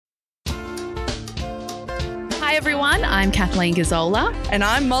everyone, I'm Kathleen Gazzola. And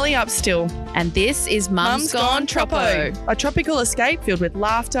I'm Molly Upstill. And this is Mum's Gone Troppo. A tropical escape filled with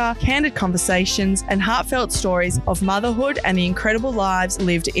laughter, candid conversations and heartfelt stories of motherhood and the incredible lives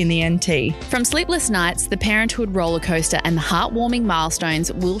lived in the NT. From sleepless nights, the parenthood roller coaster and the heartwarming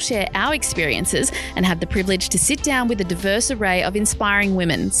milestones, we'll share our experiences and have the privilege to sit down with a diverse array of inspiring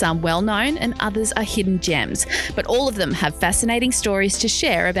women, some well-known and others are hidden gems. But all of them have fascinating stories to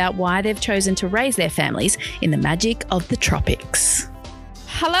share about why they've chosen to raise their families in the magic of the tropics.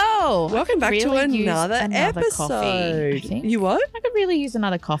 Hello. Welcome back to another episode. Coffee, I think. You what? I could really use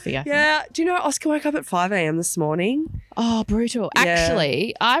another coffee, I think. Yeah. Do you know Oscar woke up at 5 a.m. this morning? Oh, brutal. Yeah.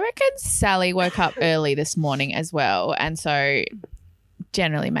 Actually, I reckon Sally woke up early this morning as well. And so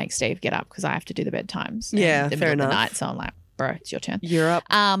generally make Steve get up because I have to do the bedtimes. Yeah, in the fair middle enough. of the night. So I'm like, bro, it's your turn. You're up,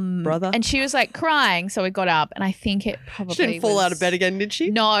 brother. And she was like crying. So we got up and I think it probably She didn't fall out of bed again, did she?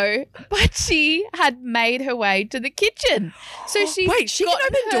 No, but she had made her way to the kitchen. So she can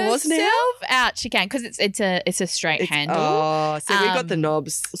open doors now? Out. She can because it's a straight handle. Oh, so we've got the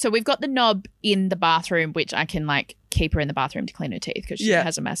knobs. So we've got the knob in the bathroom, which I can like keep her in the bathroom to clean her teeth because she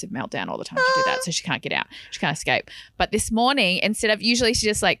has a massive meltdown all the time to do that. So she can't get out. She can't escape. But this morning, instead of usually she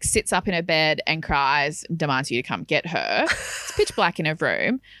just like sits up in her bed and cries and demands you to come get her. It's pitch black in her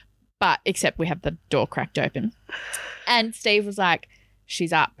room, but except we have the door cracked open. And Steve was like,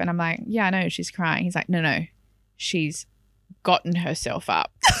 she's up. And I'm like, yeah, I know she's crying. He's like, no, she's gotten herself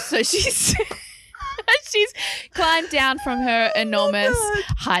up. So she's climbed down from her enormous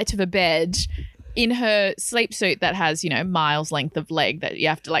height of a bed in her sleep suit that has, miles length of leg that you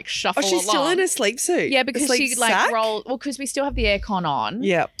have to like shuffle along. Oh, she's still in a sleep suit? Yeah, because she like rolled. Well, because we still have the aircon on.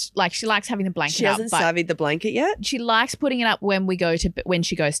 Yeah. Like she likes having the blanket up. She hasn't savvied the blanket yet? She likes putting it up when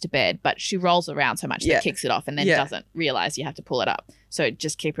she goes to bed, but she rolls around so much that it kicks it off and then doesn't realise you have to pull it up. So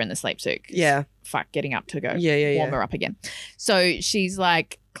just keep her in the sleep suit. Yeah. Fuck, getting up to go warm her up again. So she's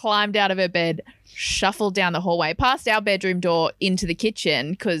like climbed out of her bed, shuffled down the hallway, past our bedroom door into the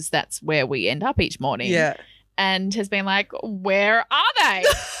kitchen because that's where we end up each morning. Yeah. And has been like, where are they? That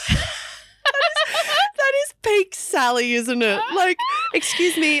is peak Sally, isn't it? Like,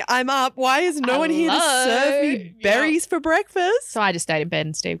 excuse me, I'm up. Why is no one here to serve me berries for breakfast? So I just stayed in bed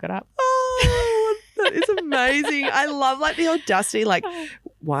and Steve got up. Oh, that is amazing. I love like the audacity. Like,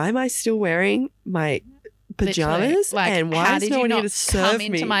 why am I still wearing my pajamas? Like, and why is no one here to serve me?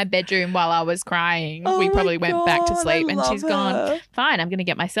 Come me? into my bedroom while I was crying. Oh we probably my went back to God, sleep I and she's love gone, her. fine, I'm going to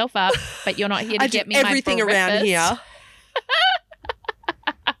get myself up, but you're not here to get me everything my breakfast. around here.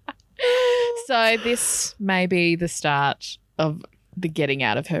 So this may be the start of the getting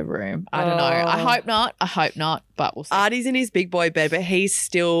out of her room. I don't know. I hope not, but we'll see. Artie's in his big boy bed, but he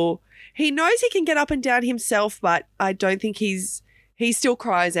knows he can get up and down himself, but I don't think he still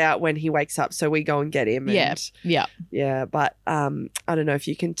cries out when he wakes up, so we go and get him. Yeah, but I don't know if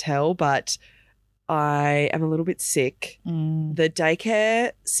you can tell, but I am a little bit sick. The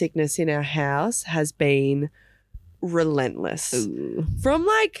daycare sickness in our house has been relentless. Ooh. From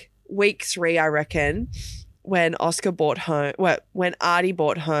like week 3, I reckon, when Artie brought home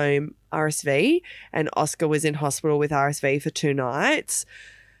RSV and Oscar was in hospital with RSV for 2 nights.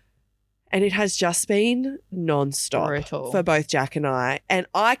 And it has just been nonstop for both Jack and I. And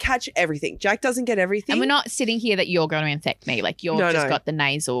I catch everything. Jack doesn't get everything. And we're not sitting here that you're going to infect me. Like you've just got the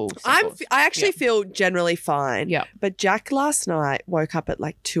nasal. I actually feel generally fine. Yeah. But Jack last night woke up at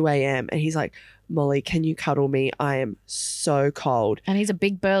like 2 a.m. and he's like, Molly, can you cuddle me? I am so cold. And he's a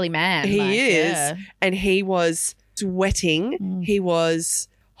big burly man. He is. Yeah. And he was sweating. He was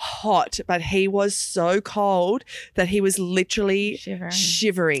hot, but he was so cold that he was literally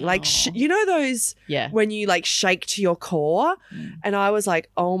shivering. Like, you know those when you like shake to your core? And I was like,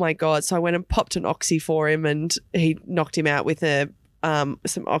 oh my God. So I went and popped an Oxy for him and he knocked him out with some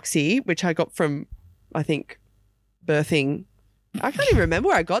Oxy, which I got from, I think, birthing. I can't even remember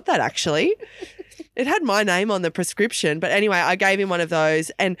where I got that actually. It had my name on the prescription. But anyway, I gave him one of those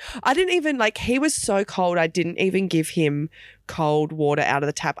and I didn't even he was so cold. I didn't even give him cold water out of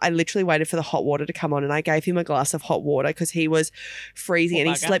the tap. I literally waited for the hot water to come on and I gave him a glass of hot water because he was freezing and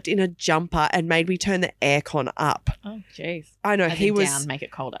he slept in a jumper and made me turn the aircon up. Oh, jeez. I know. He was down, make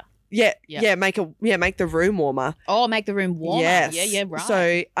it colder. Yeah. Make the room warmer. Oh, make the room warmer. Yes. Yeah,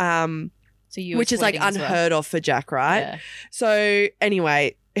 right. So which is like unheard of for Jack, right? Yeah. So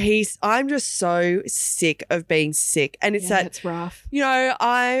anyway, I'm just so sick of being sick. And it's rough.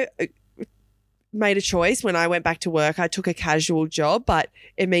 I made a choice when I went back to work. I took a casual job, but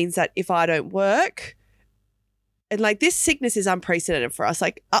it means that if I don't work, and this sickness is unprecedented for us.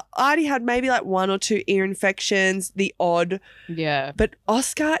 Like I already had maybe 1 or 2 ear infections, the odd. Yeah. But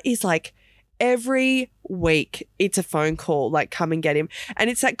Oscar is every week it's a phone call, like, come and get him. And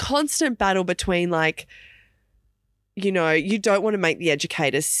it's that constant battle between, like, you know, you don't want to make the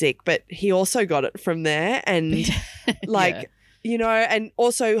educators sick, but he also got it from there. And like, you know, and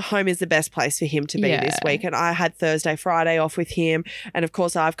also home is the best place for him to be this week. And I had Thursday, Friday off with him. And of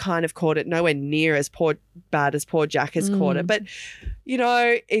course, I've kind of caught it nowhere near as bad as poor Jack has caught it. But, you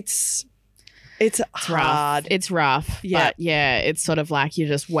know, it's hard. It's rough. Yeah. But yeah, it's sort of like you're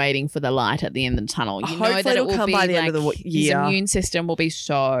just waiting for the light at the end of the tunnel. You know Hopefully that it will come be by the like, end of the year. His immune system will be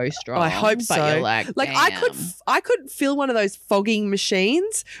so strong. I hope so. But you're like I could fill one of those fogging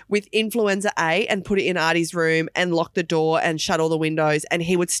machines with influenza A and put it in Artie's room and lock the door and shut all the windows, and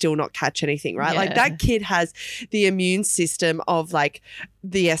he would still not catch anything, right? Like, that kid has the immune system of, like,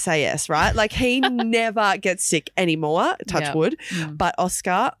 the SAS, right? Like, he never gets sick anymore, touch wood. But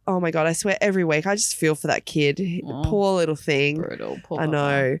Oscar, oh my God, I swear every week I just feel for that kid. Poor little thing. Brutal. Poor I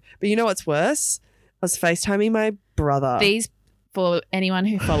know. But you know what's worse? I was FaceTiming my brother. For anyone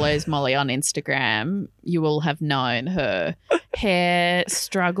who follows Molly on Instagram, you will have known her hair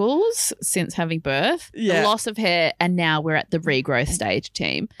struggles since having birth, the loss of hair, and now we're at the regrowth stage,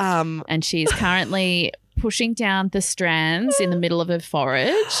 team. And she's currently pushing down the strands in the middle of her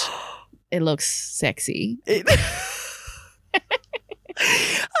forehead. It looks sexy.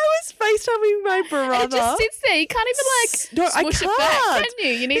 I was FaceTiming my brother. And it just sits there. You can't even swoosh it back, can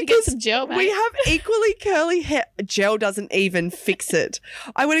you? You need to get some gel, mate. We have equally curly hair. Gel doesn't even fix it.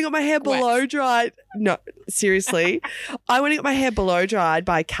 I went and got my hair blow dried. No, seriously. I went and got my hair blow dried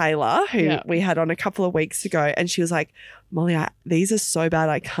by Kayla, who we had on a couple of weeks ago, and she was like, Molly, these are so bad.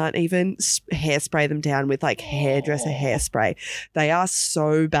 I can't even hairspray them down with, like, hairdresser hairspray. They are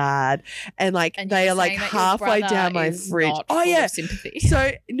so bad. And, like, they are, like, halfway down my fridge. Oh, yeah. Sympathy.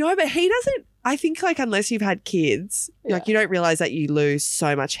 So, no, but he doesn't. I think, like, unless you've had kids, like, you don't realize that you lose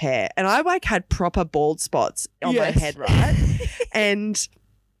so much hair. And I, like, had proper bald spots on my head, right? And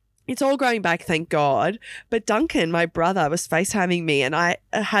it's all growing back, thank God. But Duncan, my brother, was FaceTiming me, and I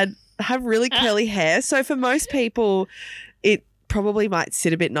have really curly hair. So for most people, it probably might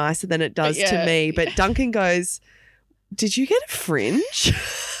sit a bit nicer than it does to me. But Duncan goes, "Did you get a fringe?"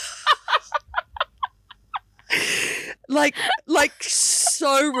 like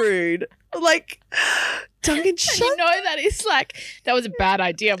so rude. Like, Duncan, you know that was a bad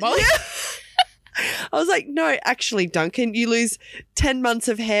idea, Molly. I was like, no, actually, Duncan, you lose 10 months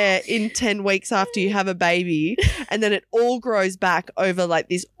of hair in 10 weeks after you have a baby, and then it all grows back over, like,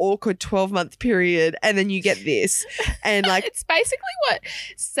 this awkward 12-month period, and then you get this. And, like, it's basically what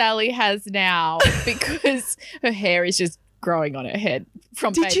Sally has now, because her hair is just growing on her head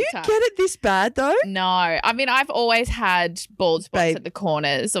from baby time. Did you get it this bad, though? No. I mean, I've always had bald spots at the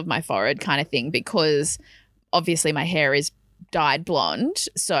corners of my forehead kind of thing, because obviously my hair is dyed blonde,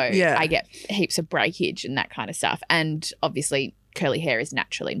 so I get heaps of breakage and that kind of stuff. And obviously curly hair is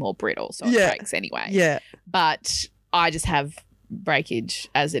naturally more brittle, so it breaks anyway. Yeah. But I just have breakage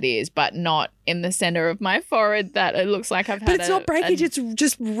as it is, but not in the center of my forehead that it looks like I've had. But it's not breakage, it's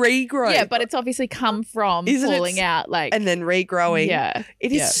just regrowth. Yeah, but it's obviously come from falling out, like, and then regrowing. Yeah.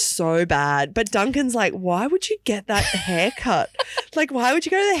 It is so bad. But Duncan's like, why would you get that haircut? Like, why would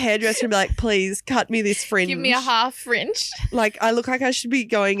you go to the hairdresser and be like, please cut me this fringe? Give me a half fringe. Like, I look like I should be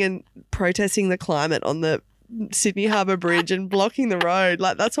going and protesting the climate on the Sydney Harbour Bridge and blocking the road.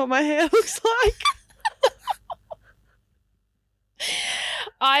 Like, that's what my hair looks like.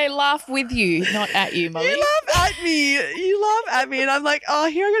 I laugh with you, not at you, Molly. You laugh at me. And I'm like, oh,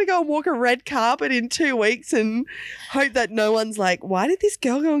 here I'm going to go and walk a red carpet in 2 weeks and hope that no one's like, why did this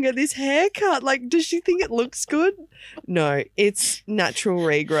girl go and get this haircut? Like, does she think it looks good? No, it's natural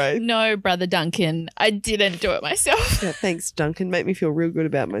regrowth. No, brother Duncan, I didn't do it myself. Yeah, thanks, Duncan. Make me feel real good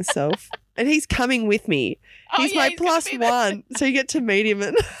about myself. And he's coming with me. He's my +1, so you get to meet him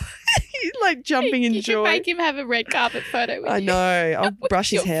and he's like jumping in joy. You make him have a red carpet photo with you. I know. I'll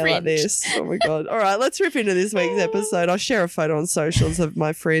brush his hair like this. Oh, my God. All right, let's rip into this week's episode. I'll share a photo on socials of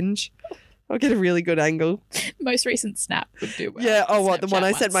my fringe. I'll get a really good angle. Most recent snap would do well. Yeah, the one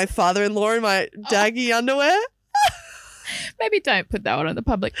I sent my father-in-law in my daggy underwear? Maybe don't put that one on the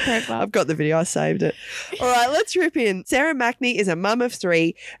public profile. I've got the video. I saved it. All right, let's rip in. Sarah Mackney is a mum of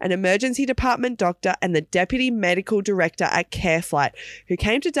 3, an emergency department doctor and the deputy medical director at CareFlight, who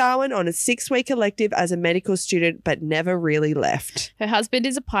came to Darwin on a 6-week elective as a medical student but never really left. Her husband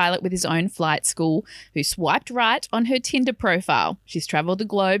is a pilot with his own flight school who swiped right on her Tinder profile. She's travelled the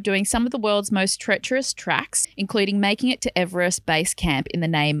globe doing some of the world's most treacherous tracks, including making it to Everest Base Camp in the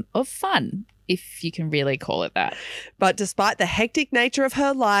name of fun, if you can really call it that. But despite the hectic nature of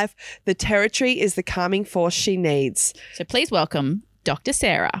her life, the territory is the calming force she needs. So please welcome Dr.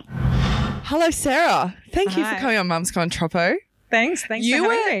 Sarah. Hello, Sarah. Thank you for coming on Mum's Gone Troppo. Thanks for having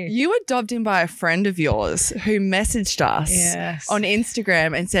me. You were dobbed in by a friend of yours who messaged us on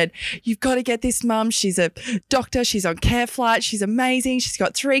Instagram and said, you've got to get this mum. She's a doctor. She's on CareFlight. She's amazing. She's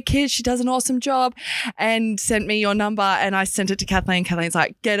got 3 kids. She does an awesome job, and sent me your number, and I sent it to Kathleen. Kathleen's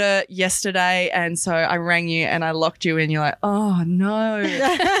like, get her yesterday. And so I rang you and I locked you in. You're like, oh, no.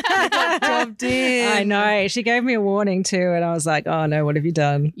 I got dobbed in. I know. She gave me a warning too, and I was like, oh, no, what have you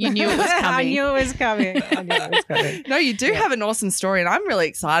done? You knew it was coming. I knew it was coming. No, you do have an awesome story, and I'm really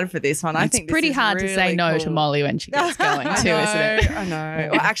excited for this one. I think it's pretty hard to say no to Molly when she gets going too, isn't it? I know.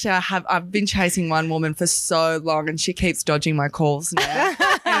 Well, actually, I've been chasing one woman for so long, and she keeps dodging my calls now.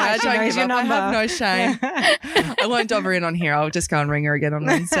 I don't give up. I have no shame. I won't dob her in on here. I'll just go and ring her again on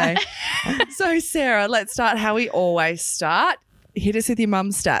Wednesday. So, Sarah, let's start how we always start. Hit us with your mum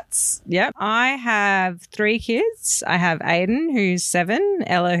stats. Yep. I have 3 kids. I have Aiden, who's 7,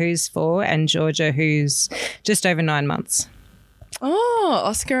 Ella, who's 4, and Georgia, who's just over 9 months. Oh,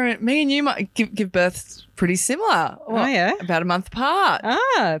 Oscar and me and you might give birth pretty similar. What, about a month apart.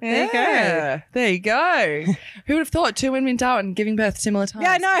 Ah, there you go. There you go. Who would have thought 2 women in Darwin giving birth similar times?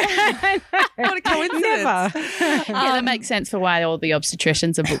 Yeah, I know. What a coincidence. Never. That makes sense for why all the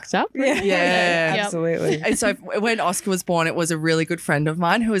obstetricians are booked up. Yeah, absolutely. And so when Oscar was born, it was a really good friend of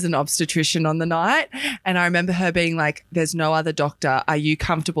mine who was an obstetrician on the night. And I remember her being like, there's no other doctor. Are you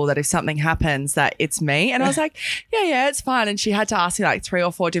comfortable that if something happens that it's me? And I was like, yeah, it's fine. And she had to ask me like 3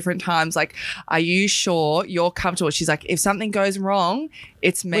 or 4 different times, like, are you sure you're comfortable? She's like, if something goes wrong,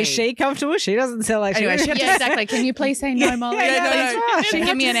 it's me. Was she comfortable? She doesn't sound like anyway, she was. Yeah, exactly. Can you please say no, Molly? No. She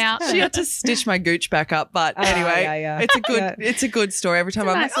give me an out. She had to stitch my gooch back up, but anyway, it's a good story. Every time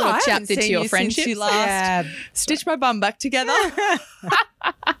I'm nice like, little I haven't chapter to seen your you friendship. since you last stitched my bum back together.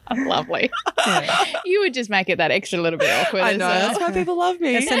 Lovely. You would just make it that extra little bit awkward. I know. That's why people love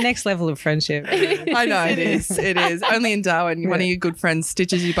me. It's the next level of friendship. I know it is. It is. Only in Darwin, one of your good friends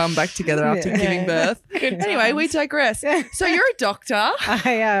stitches your bum back together after giving birth. Anyway, we digress. So you're a doctor.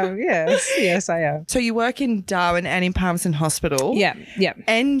 I am. Yes, I am. So you work in Darwin and in Palmerston Hospital. Yeah.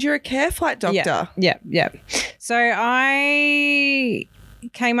 And you're a CareFlight doctor. Yeah. So I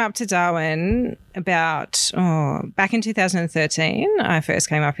came up to Darwin about back in 2013. I first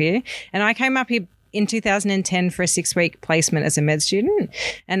came up here, and I came up here in 2010 for a 6-week placement as a med student,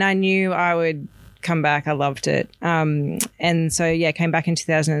 and I knew I would come back. I loved it. And so, came back in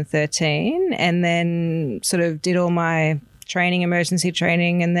 2013 and then sort of did all my training, emergency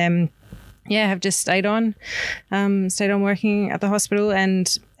training, and then have just stayed on working at the hospital.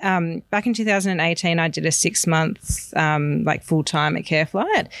 And back in 2018, I did a 6-month full-time at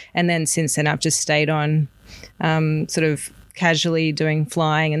CareFlight, and then since then I've just stayed on sort of casually doing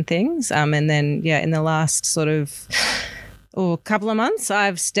flying and things. And then in the last sort of couple of months,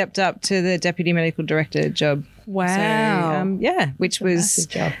 I've stepped up to the deputy medical director job. Wow. So, which was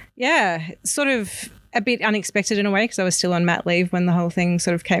job. Sort of a bit unexpected in a way because I was still on mat leave when the whole thing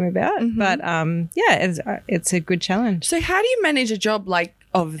sort of came about. Mm-hmm. But it's a good challenge. So how do you manage a job like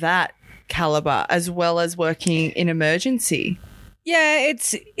of that caliber as well as working in emergency? Yeah,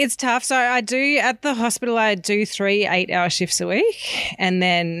 it's tough. So I do at the hospital, I do 3 8-hour shifts a week, and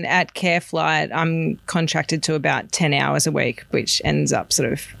then at CareFlight I'm contracted to about 10 hours a week, which ends up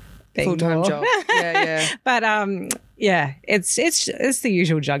sort of being full-time more. job. Yeah. But it's the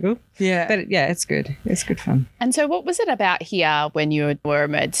usual juggle. Yeah. But it's good. It's good fun. And so what was it about here when you were a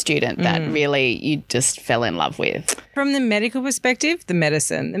med student that really you just fell in love with? From the medical perspective, the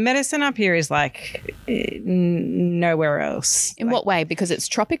medicine. The medicine up here is like nowhere else. In what way? Because it's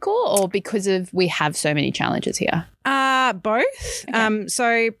tropical or because of we have so many challenges here? Both. Okay.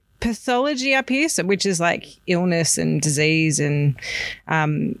 So pathology up here, which is like illness and disease and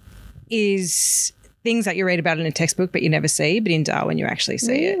is things that you read about in a textbook but you never see, but in Darwin you actually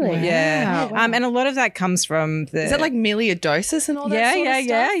see it. Yeah. Wow. And a lot of that comes from the... Is that like melioidosis and all that sort of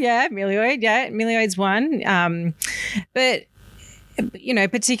stuff? Yeah. Melioid's one. But,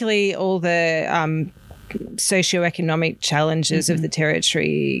 particularly all the socioeconomic challenges of the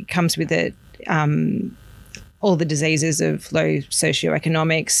territory comes with it. All the diseases of low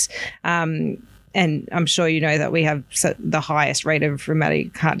socioeconomics. And I'm sure you know that we have the highest rate of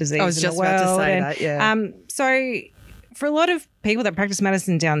rheumatic heart disease in the world. I was just about to say that, yeah. So for a lot of people that practice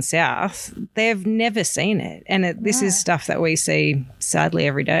medicine down south, they've never seen it. And this is stuff that we see sadly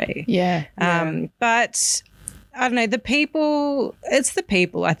every day. Yeah. But I don't know, it's the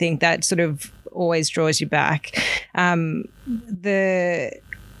people I think that sort of always draws you back.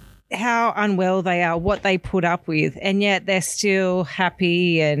 how unwell they are, what they put up with, and yet they're still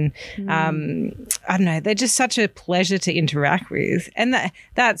happy and I don't know, they're just such a pleasure to interact with. And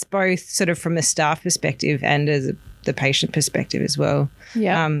that's both sort of from a staff perspective and as the patient perspective as well.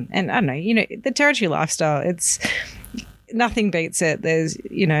 Yeah. And I don't know, you know, the territory lifestyle, it's nothing beats it. There's,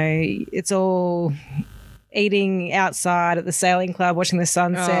 you know, it's all eating outside at the sailing club, watching the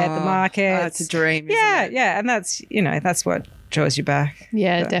sunset, the market. That's a dream, isn't it? Yeah. And that's, you know, that's what draws you back.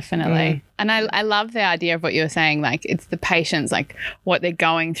 Yeah, definitely. And I love the idea of what you were saying, like it's the patients, like what they're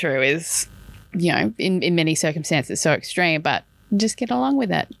going through is, you know, in many circumstances so extreme, but just get along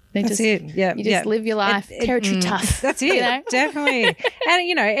with it. That's it. Yeah. You just live your life. Territory tough. That's it. You know? Definitely. And,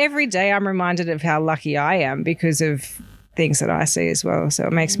 you know, every day I'm reminded of how lucky I am because of things that I see as well. So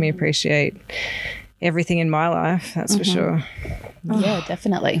it makes me appreciate everything in my life, that's for sure. Yeah,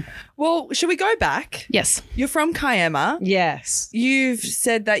 definitely. Well, should we go back? Yes. You're from Kiama. Yes. You've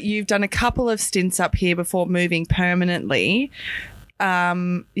said that you've done a couple of stints up here before moving permanently.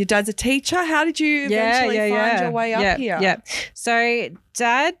 Your dad's a teacher. How did you eventually find your way up here? Yeah. So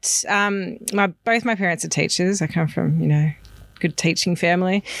Dad, both my parents are teachers. I come from, you know, good teaching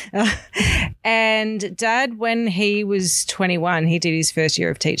family. And Dad, when he was 21, he did his first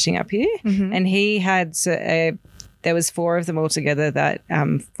year of teaching up here, and he had there was 4 of them all together, that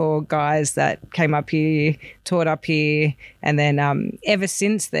 4 guys that came up here, taught up here, and then ever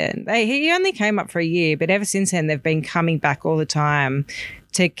since then, he only came up for a year, but ever since then they've been coming back all the time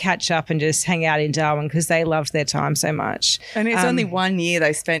to catch up and just hang out in Darwin because they loved their time so much. And it's only 1 year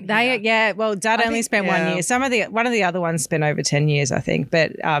they spent here. Yeah, well, Dad only spent 1 year. One of the other ones spent over 10 years, I think,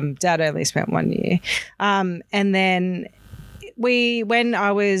 but Dad only spent 1 year. And then when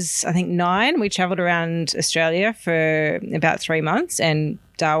I was, I think, 9, we travelled around Australia for about 3 months, and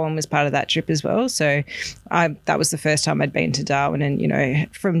Darwin was part of that trip as well. So that was the first time I'd been to Darwin, and, you know,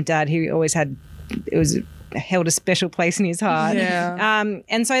 from Dad, he always held a special place in his heart. Yeah.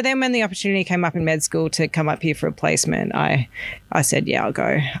 And so then when the opportunity came up in med school to come up here for a placement, I said, yeah, I'll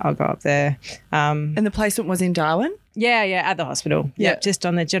go up there. And the placement was in Darwin? Yeah, at the hospital. Yeah, just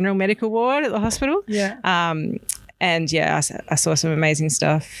on the general medical ward at the hospital. Yeah. And yeah, I saw some amazing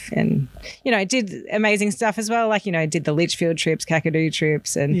stuff, and, you know, did amazing stuff as well. Like, you know, did the Litchfield trips, Kakadu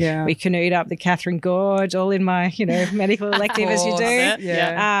trips, and we canoed up the Catherine Gorge, all in my, you know, medical elective as you do.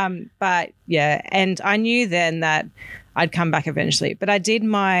 Yeah. But yeah, and I knew then that I'd come back eventually. But I did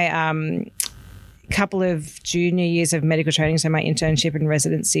my couple of junior years of medical training, so my internship and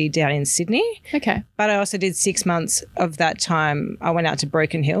residency down in Sydney. Okay. But I also did 6 months of that time. I went out to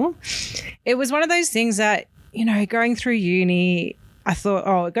Broken Hill. It was one of those things that, you know, going through uni, I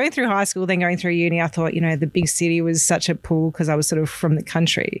thought, going through high school, then going through uni, I thought, you know, the big city was such a pull because I was sort of from the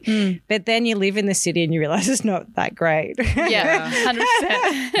country. But then you live in the city and you realise it's not that great. Yeah,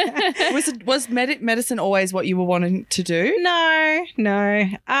 100%. Was medicine always what you were wanting to do? No.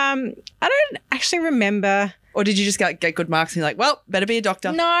 I don't actually remember. Or did you just get good marks and you're like, well, better be a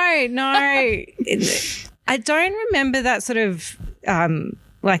doctor? No. I don't remember that sort of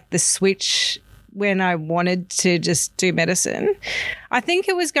like the switch when I wanted to just do medicine. I think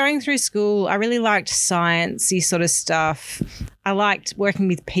it was going through school. I really liked science-y sort of stuff. I liked working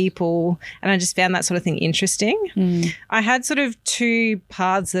with people, and I just found that sort of thing interesting. I had sort of 2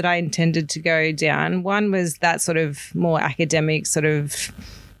 paths that I intended to go down. One was that sort of more academic sort of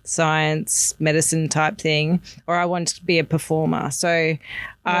science, medicine type thing, or I wanted to be a performer. So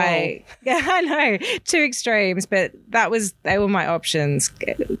I know, 2 extremes, but they were my options,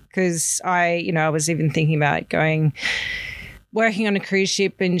 because I was even thinking about working on a cruise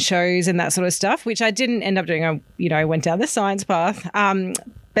ship and shows and that sort of stuff, which I didn't end up doing. I went down the science path.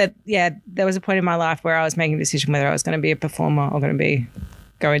 But yeah, there was a point in my life where I was making a decision whether I was going to be a performer or going to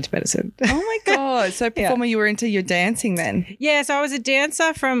go into medicine. Oh my God. So performer, you were into your dancing then? Yeah, so I was a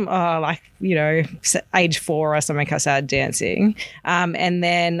dancer from age 4 or something. I started dancing. And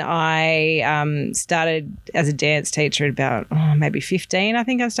then I started as a dance teacher at about maybe 15, I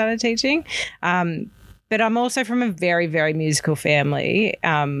think I started teaching. But I'm also from a very, very musical family.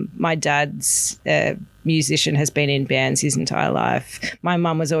 My dad's a musician, has been in bands his entire life. My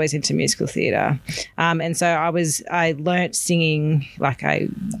mum was always into musical theatre. And so I learnt singing,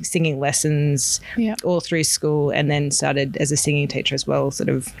 singing lessons all through school, and then started as a singing teacher as well, sort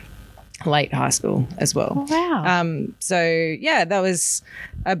of late high school as well. Oh, wow. So yeah, that was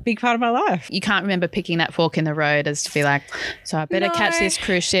a big part of my life. You can't remember picking that fork in the road as to be like, so I better catch this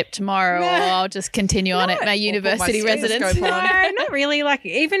cruise ship tomorrow, or I'll just continue on at my university residence. No, not really. Like,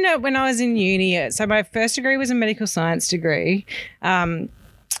 even when I was in uni, so my first degree was a medical science degree, and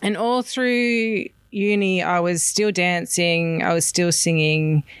all through uni, I was still dancing. I was still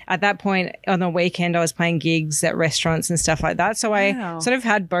singing. At that point, on the weekend, I was playing gigs at restaurants and stuff like that. So I sort of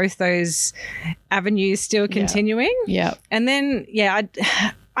had both those avenues still continuing. Yeah. And then,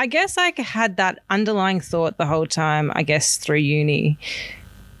 I guess I had that underlying thought the whole time, I guess, through uni.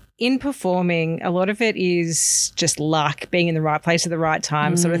 In performing, a lot of it is just luck, being in the right place at the right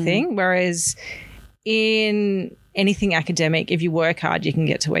time sort of thing. Whereas in anything academic, if you work hard, you can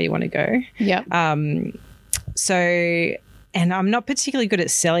get to where you want to go. Yeah. And I'm not particularly good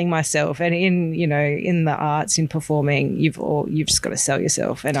at selling myself. And in the arts, in performing, you've just got to sell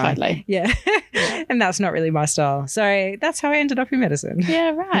yourself. And Totally. And that's not really my style. So that's how I ended up in medicine. Yeah,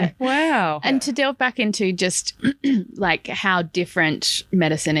 right. Wow. And to delve back into just like how different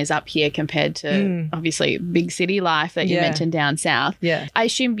medicine is up here compared to obviously big city life that you mentioned down south. Yeah. I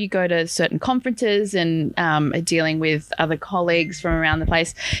assume you go to certain conferences and are dealing with other colleagues from around the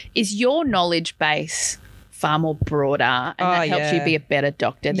place. Is your knowledge base far more broader and that helps you be a better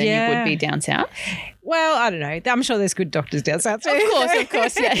doctor than you would be down south? Well, I don't know. I'm sure there's good doctors down south too. Of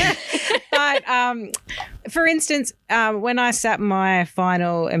course, yeah. But for instance, when I sat my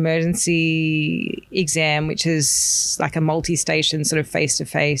final emergency exam, which is like a multi-station sort of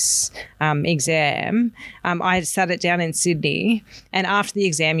face-to-face exam, I sat it down in Sydney. And after the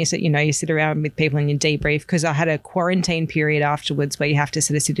exam, you sit around with people and you debrief, because I had a quarantine period afterwards where you have to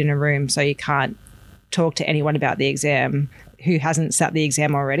sort of sit in a room, so you can't talk to anyone about the exam who hasn't sat the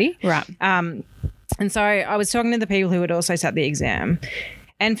exam already. Right. And so I was talking to the people who had also sat the exam.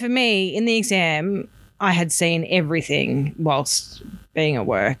 And for me, in the exam, I had seen everything whilst being at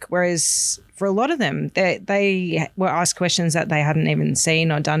work, whereas for a lot of them, they were asked questions that they hadn't even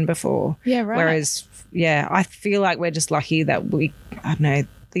seen or done before. Yeah, right. Whereas, I feel like we're just lucky that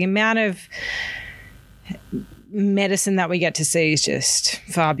the amount of medicine that we get to see is just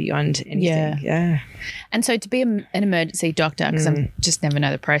far beyond anything. Yeah. And so to be an emergency doctor, because I just never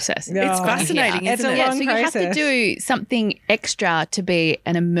know the process. No. It's fascinating, It's isn't a it? long So you have to do something extra to be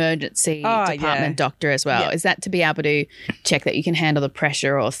an emergency department doctor as well. Yeah. Is that to be able to check that you can handle the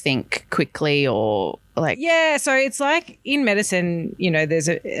pressure or think quickly or like? Yeah, so it's like in medicine, there's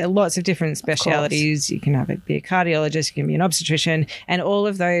lots of different specialities. You can be a cardiologist, you can be an obstetrician, and all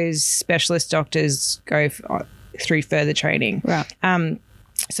of those specialist doctors go through further training. Right.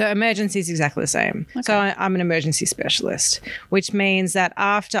 So emergency is exactly the same. Okay. So I'm an emergency specialist, which means that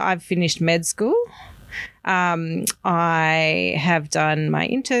after I've finished med school, I have done my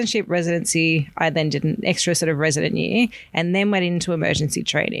internship, residency. I then did an extra sort of resident year and then went into emergency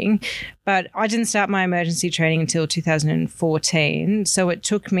training. But I didn't start my emergency training until 2014. So it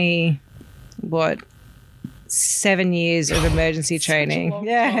took me, 7 years of emergency training.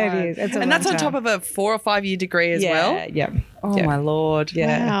 Yeah, it is. And that's on top of a 4 or 5 year degree as well? Yeah. Oh, my Lord.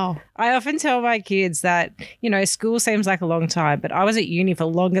 Yeah. Wow. I often tell my kids that, school seems like a long time, but I was at uni for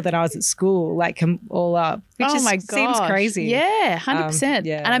longer than I was at school, like all up, which seems crazy. Yeah, 100%.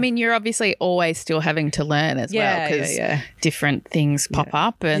 Yeah. And I mean, you're obviously always still having to learn as well because different things pop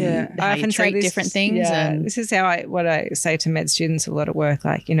up and how you treat different things. Yeah, and this is what I say to med students a lot at work.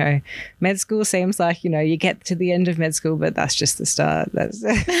 Like, med school seems like, you get to the end of med school, but that's just the start. That's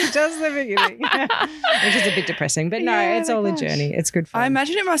just the beginning, which is a bit depressing. But no, it's all a journey. It's good fun. I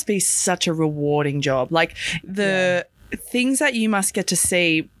imagine it must be such a rewarding job. Like the things that you must get to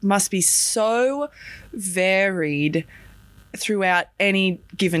see must be so varied throughout any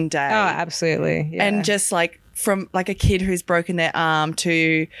given day. Oh, absolutely. Yeah. And just like from like a kid who's broken their arm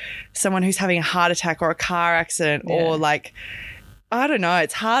to someone who's having a heart attack or a car accident or like, I don't know.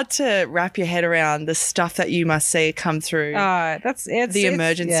 It's hard to wrap your head around the stuff that you must see come through the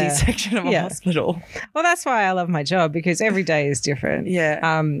emergency section of a hospital. Well, that's why I love my job, because every day is different. Yeah.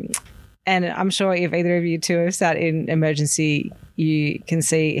 And I'm sure if either of you two have sat in emergency, you can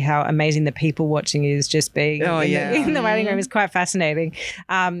see how amazing the people watching is. Just being in the waiting room is quite fascinating.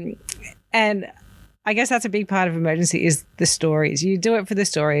 And I guess that's a big part of emergency is the stories. You do it for the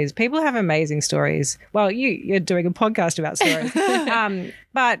stories. People have amazing stories. Well, you're doing a podcast about stories.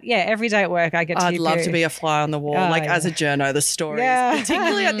 But yeah, every day at work I get to I'd love to be a fly on the wall, as a journo, the stories. Yeah.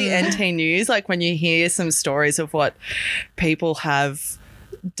 Particularly at the NT News, like when you hear some stories of what people have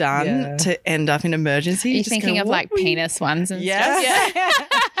done to end up in emergency. Are you thinking of like penis ones and stuff? Yeah.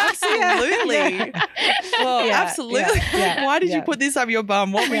 Absolutely. Well, absolutely. Yeah. Why did you put this up your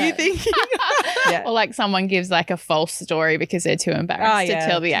bum? What were you thinking? Yeah. Or like someone gives like a false story because they're too embarrassed to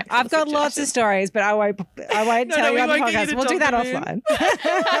tell the actual I've got lots of stories, but I won't tell you on the podcast. We'll do that offline.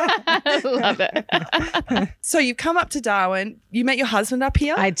 Love it. So you've come up to Darwin. You met your husband up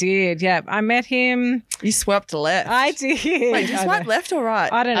here? I did, yeah. I met him. You swept left. I did. Wait, you swipe left or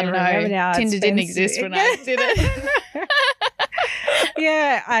right? I don't even remember now. Tinder didn't exist when I did it.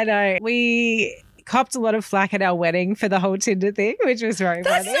 Yeah, I know. We copped a lot of flack at our wedding for the whole Tinder thing, which was very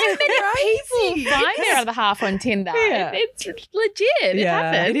funny. So many people find their other half on Tinder. Yeah. It's legit. It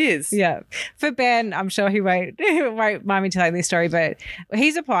happens. It is. Yeah. For Ben, I'm sure he won't mind me telling this story, but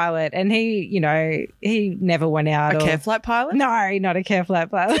he's a pilot and he never went out. A CareFlight pilot? No, not a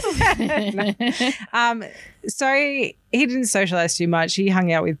CareFlight pilot. So he didn't socialise too much. He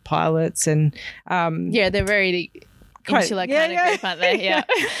hung out with pilots and they're very insular kind of group, aren't they? Yeah.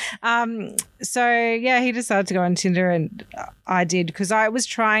 He decided to go on Tinder and I did because I was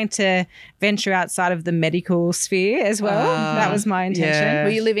trying to venture outside of the medical sphere as well. That was my intention. Yeah. Were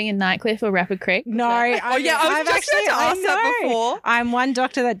you living in Nightcliff or Rapid Creek? No. I was just going to ask that before. I'm one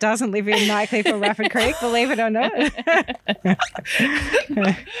doctor that doesn't live in Nightcliff or Rapid Creek, believe it or not.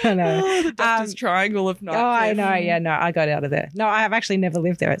 I know. Oh, the doctor's triangle of Nightcliff. Oh, I know. Yeah, no, I got out of there. No, I have actually never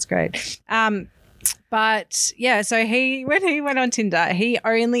lived there. It's great. But yeah, so when he went on Tinder, he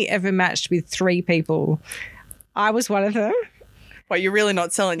only ever matched with 3 people. I was one of them. Well, you're really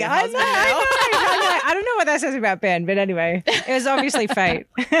not selling your husband now. I don't know what that says about Ben, but anyway, it was obviously fate.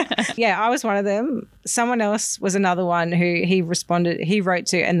 Yeah, I was one of them. Someone else was another one who he wrote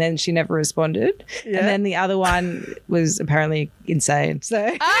to, and then she never responded. Yeah. And then the other one was apparently insane. So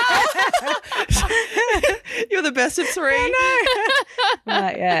you're the best of 3.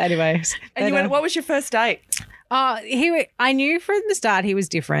 Anyways. And you went, what was your first date? I knew from the start he was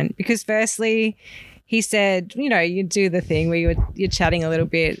different because firstly, he said, you do the thing where you're chatting a little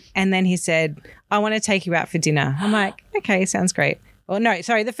bit, and then he said, I want to take you out for dinner. I'm like, okay, sounds great. Well, no,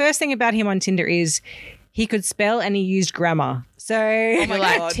 sorry. The first thing about him on Tinder is he could spell and he used grammar. So oh my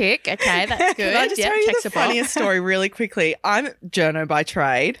God. Tick. Okay, that's good. Can I just tell you the funniest story really quickly? I'm journo by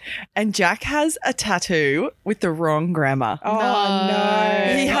trade, and Jack has a tattoo with the wrong grammar. Oh,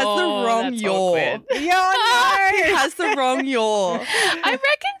 no. He has the wrong yaw. He has the wrong yaw. I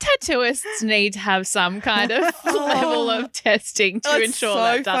reckon tattooists need to have some kind of level of testing to ensure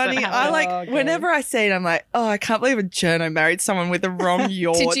that doesn't happen. Whenever I see it, I'm like, oh, I can't believe a journo married someone with the wrong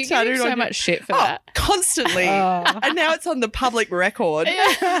yaw. Did you get so much shit for that? Constantly. And now it's on the public record.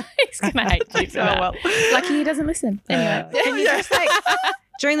 He's going to hate you for that. Well. Lucky he doesn't listen. Anyway. Can you just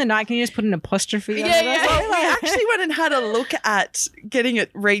during the night, can you just put an apostrophe on it? Well, we actually went and had a look at getting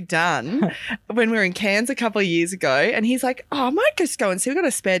it redone when we were in Cairns a couple of years ago, and he's like, oh, I might just go and see. We've got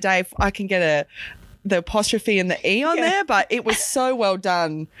a spare day if I can get the apostrophe and the E on there, but it was so well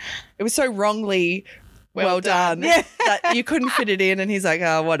done. It was so wrongly well done that you couldn't fit it in, and he's like,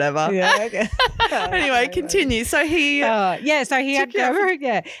 oh, whatever. Yeah, okay. Anyway, continue. So he had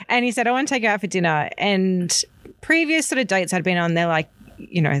go, and he said, I want to take you out for dinner. And previous sort of dates I'd been on, they're like,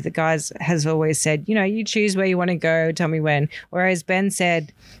 the guys has always said, you choose where you want to go, tell me when. Whereas Ben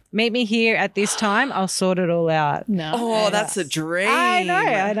said, meet me here at this time, I'll sort it all out. No. Oh, that's a dream. I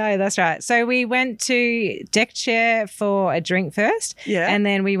know, that's right. So we went to Deck Chair for a drink first. Yeah. And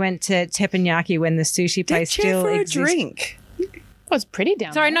then we went to Teppanyaki when the sushi place still exists. Deck Chair for a drink? It was pretty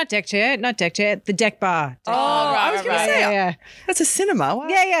down Sorry, there. not Deck Chair, the Deck Bar. I was going to say, yeah. That's a cinema. Wow.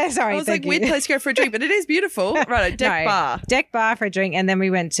 Yeah, sorry. I was like, weird place to go for a drink, but it is beautiful. Right, Deck Bar. Deck Bar for a drink, and then we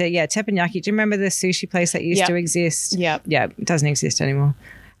went to, Teppanyaki. Do you remember the sushi place that used to exist? Yep. Yeah, it doesn't exist anymore.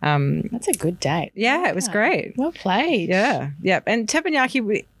 That's a good date. Yeah, it was great. Well played. Yeah. And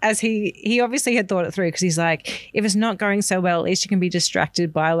Teppanyaki, as he obviously had thought it through, because he's like, if it's not going so well, at least you can be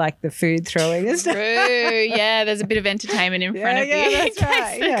distracted by like the food throwing and stuff. True. Yeah, there's a bit of entertainment in front of you in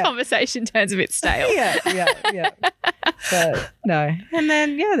case the conversation turns a bit stale. Yeah. But no. And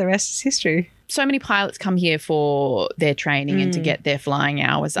then, the rest is history. So many pilots come here for their training and to get their flying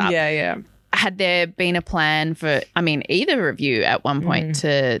hours up. Yeah. Had there been a plan for, either of you at one point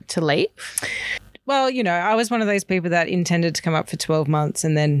to leave? Well, I was one of those people that intended to come up for 12 months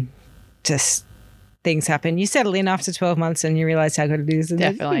and then just things happen. You settle in after 12 months and you realise how good it is and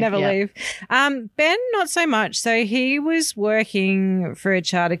Definitely, you never leave. Ben, not so much. So he was working for a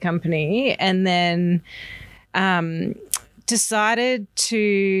charter company and then decided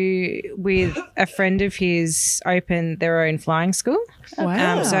to, with a friend of his, open their own flying school.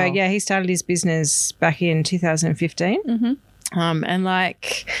 Wow. He started his business back in 2015. Mm-hmm.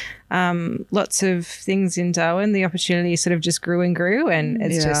 And lots of things in Darwin, the opportunity sort of just grew and grew, and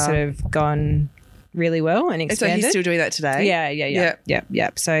it's just sort of gone really well and expanded. So he's still doing that today? Yeah.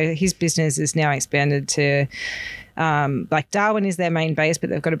 So his business is now expanded to like Darwin is their main base, but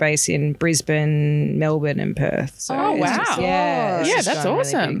they've got a base in Brisbane, Melbourne and Perth. So wow. that's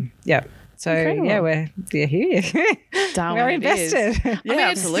awesome. Really yeah. So incredible. we're here. Darwin, we're invested. Yeah,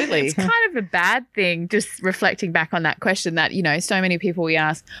 absolutely. It's kind of a bad thing, just reflecting back on that question that, so many people we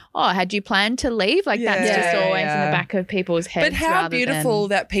ask, had you planned to leave? Like that's just always in the back of people's heads. But how beautiful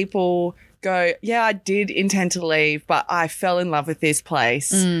that people go, I did intend to leave, but I fell in love with this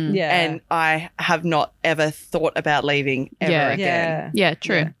place and I have not ever thought about leaving ever again. Yeah,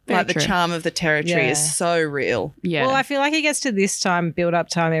 true. Yeah. Like the charm of the territory is so real. Yeah. Well, I feel like it gets to this time, build-up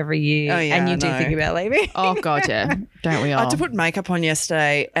time every year, and you do think about leaving. Oh, God, yeah. Don't we all? I had to put makeup on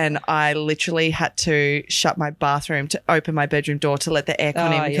yesterday and I literally had to shut my bathroom to open my bedroom door to let the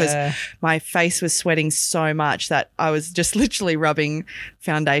aircon in because my face was sweating so much that I was just literally rubbing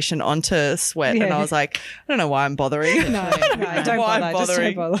foundation onto sweat and I was like, I don't know why I'm bothering. No, don't bother. Just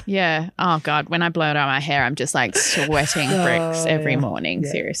don't bother. Yeah. Oh, God. When I blow it out my hair, I'm just like sweating bricks every morning.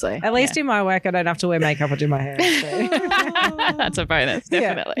 Seriously. At least in my work, I don't have to wear makeup or do my hair. So. That's a bonus,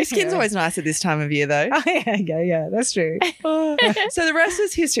 definitely. Your skin's always nice at this time of year, though. Oh, yeah, that's true. So the rest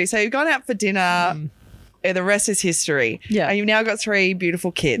is history. So you've gone out for dinner. The rest is history. Yeah. And you've now got 3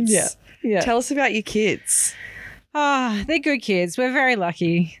 beautiful kids. Yeah. Tell us about your kids. They're good kids. We're very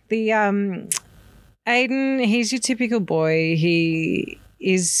lucky. The Aiden, he's your typical boy. He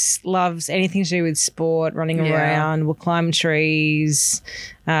loves anything to do with sport, running around, will climb trees.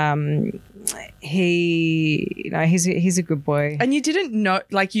 He's a good boy. And you didn't know,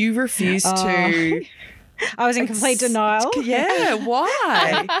 like you refused to. I was in complete denial. Yeah,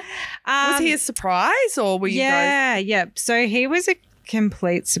 why? Was he a surprise or were you guys? Yeah. So he was a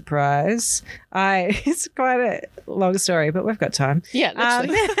complete surprise. It's quite a long story, but we've got time. Yeah,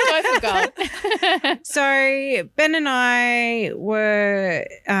 literally. Go for gold. So Ben and I were,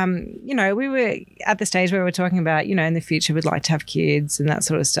 we were at the stage where we were talking about, in the future we'd like to have kids and that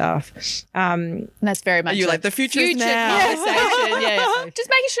sort of stuff. And that's very much you like the future now. Conversation. Yeah. Just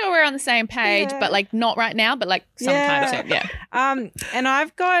making sure we're on the same page, but like not right now, but like sometime soon. Yeah. And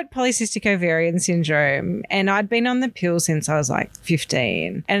I've got polycystic ovarian syndrome and I'd been on the pill since I was like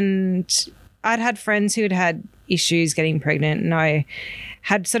 15 and I'd had friends who had had issues getting pregnant and I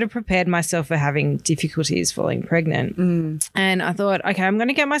had sort of prepared myself for having difficulties falling pregnant. And I thought, okay, I'm going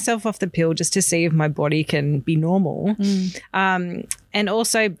to get myself off the pill just to see if my body can be normal. And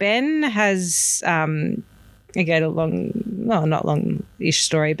also Ben has, again, not long-ish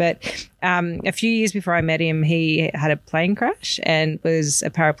story, but a few years before I met him, he had a plane crash and was a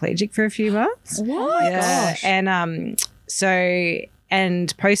paraplegic for a few months. What? Gosh.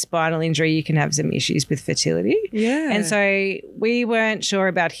 And post-spinal injury, you can have some issues with fertility. Yeah. And so we weren't sure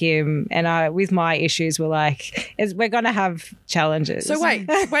about him. And with my issues, we're like, we're going to have challenges. So wait.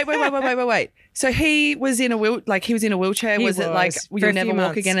 So he was in a wheelchair. Was it like you'll never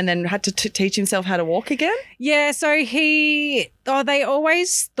walk again and then had to teach himself how to walk again? Yeah. So they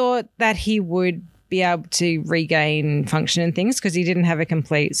always thought that he would be able to regain function and things because he didn't have a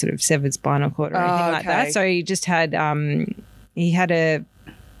complete sort of severed spinal cord or anything like that. So he just had he had a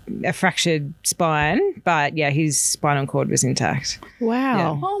fractured spine, but his spinal cord was intact. Wow.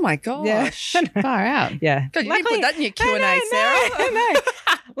 Yeah. Oh my gosh. Yeah. Far out. Yeah. God, you didn't put that in your Q&A, Sarah. No.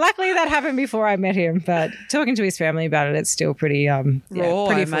 Luckily that happened before I met him, but talking to his family about it, it's still pretty raw.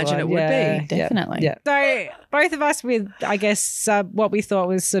 Pretty I imagine it would be. Definitely. Yeah. So both of us with, I guess, what we thought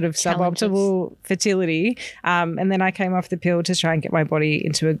was sort of suboptimal fertility, and then I came off the pill to try and get my body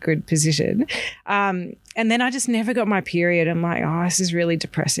into a good position. And then I just never got my period. I'm like, this is really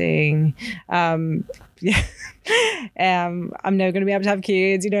depressing. I'm never going to be able to have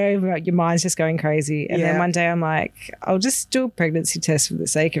kids, your mind's just going crazy. And then one day I'm like, I'll just do a pregnancy test for the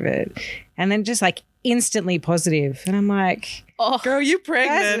sake of it. And then just like instantly positive. And I'm like, girl, you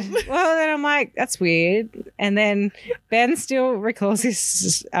pregnant. Well, then I'm like, that's weird. And then Ben still recalls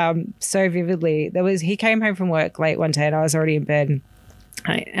this so vividly. He came home from work late one day and I was already in bed.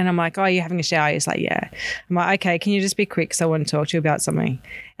 And I'm like, you're having a shower? He's like, yeah. I'm like, okay, can you just be quick because I want to talk to you about something.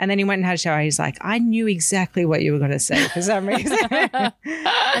 And then he went and had a shower. He's like, I knew exactly what you were going to say for some reason.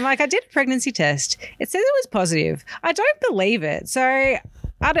 I'm like, I did a pregnancy test. It says it was positive. I don't believe it. So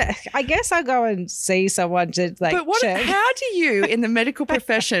I guess I'll go and see someone to check. How do you, in the medical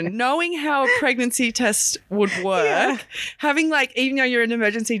profession, knowing how a pregnancy test would work, having even though you're an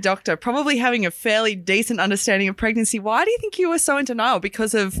emergency doctor, probably having a fairly decent understanding of pregnancy, why do you think you were so in denial?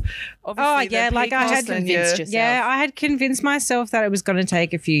 Because of obviously I had convinced yourself. Yeah, I had convinced myself that it was going to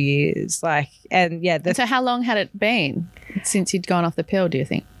take a few years. So how long had it been since you'd gone off the pill, do you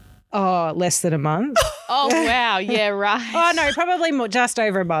think? Oh, less than a month. Oh, wow. Yeah, right. Oh, no, probably more, just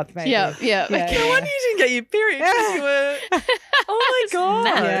over a month, maybe. Yeah. No wonder you didn't get your period because you were. Oh my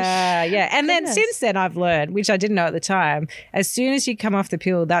gosh. Yeah. And then since then I've learned, which I didn't know at the time, as soon as you come off the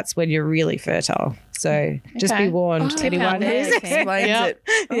pill, that's when you're really fertile. So just be warned, anyone who's explains it.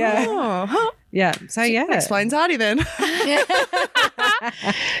 Yeah. Oh, huh. Yeah. So explains Artie then.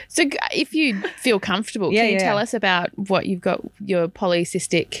 So if you feel comfortable, can you tell us about what you've got, your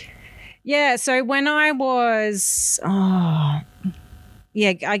polycystic? Yeah. So when I was, I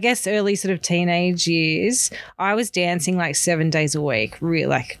guess early sort of teenage years, I was dancing like 7 days a week,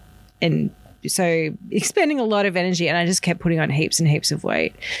 and so expending a lot of energy, and I just kept putting on heaps and heaps of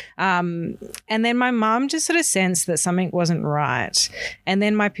weight. And then my mum just sort of sensed that something wasn't right. And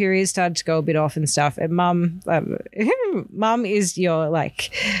then my periods started to go a bit off and stuff. And mum is your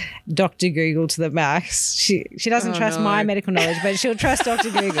like Dr. Google to the max. She doesn't trust my medical knowledge, but she'll trust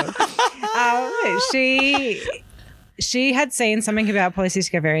Dr. Google. She had seen something about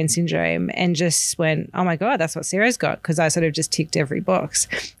polycystic ovarian syndrome and just went, oh, my God, that's what Sarah's got, because I sort of just ticked every box.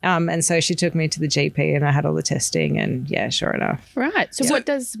 And so she took me to the GP and I had all the testing and, sure enough. Right. So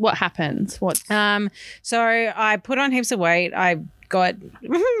what happens? So I put on heaps of weight. I got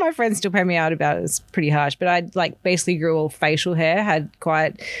my friends still pay me out about it. It's pretty harsh, but I like basically grew all facial hair, had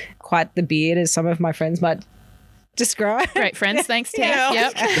quite the beard, as some of my friends might describe. Great friends. Thanks, Tim.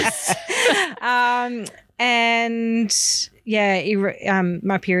 Yep. And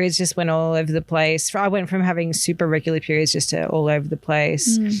my periods just went all over the place. I went from having super regular periods just to all over the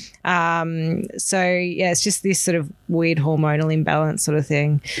place. It's just this sort of weird hormonal imbalance sort of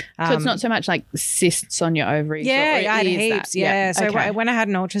thing. So it's not so much like cysts on your ovaries. I had heaps. So when I had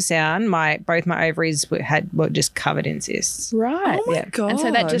an ultrasound, both my ovaries were just covered in cysts. Right. Oh my God. And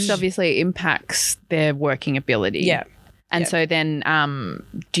so that just obviously impacts their working ability. Yeah. And so then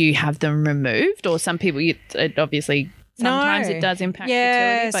do you have them removed, or some people it obviously sometimes it does impact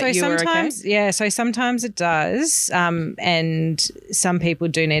fertility, but you were okay? So sometimes it does, and some people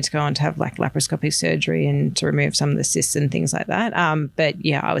do need to go on to have like laparoscopic surgery and to remove some of the cysts and things like that. But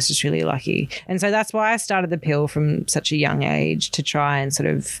I was just really lucky. And so that's why I started the pill from such a young age, to try and sort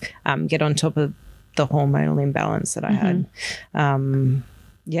of get on top of the hormonal imbalance that I had. But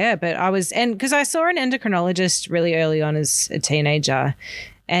because I saw an endocrinologist really early on as a teenager,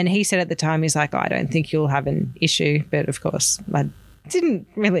 and he said at the time, he's like, I don't think you'll have an issue. But of course, I didn't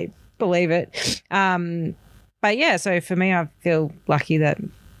really believe it. So for me, I feel lucky that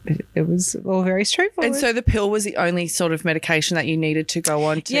it was all very straightforward. And so the pill was the only sort of medication that you needed to go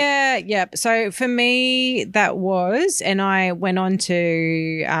on to? Yeah. So for me, that was, and I went on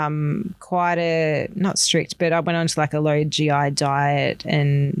to not strict, but I went on to like a low GI diet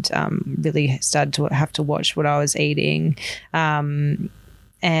and really started to have to watch what I was eating. I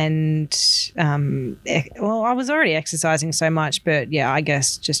was already exercising so much, but I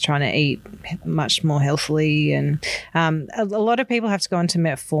guess just trying to eat much more healthily. And a lot of people have to go on to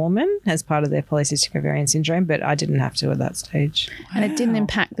metformin as part of their polycystic ovarian syndrome, but I didn't have to at that stage. And it didn't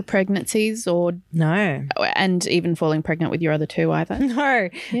impact the pregnancies or no, and even falling pregnant with your other two either? No.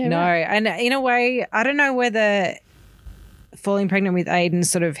 Right. And in a way, I don't know whether falling pregnant with Aiden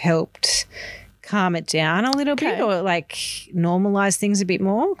sort of helped calm it down a little bit, or like normalize things a bit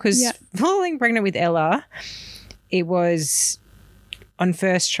more, because falling pregnant with Ella, it was on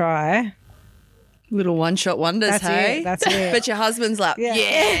first try. Little one-shot wonders, That's it. But your husband's like,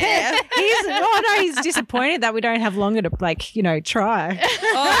 yeah. He's disappointed that we don't have longer to try.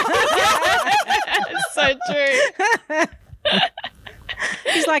 It's so true.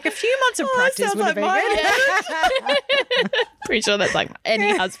 He's like, a few months of practice would have been good. Pretty sure that's like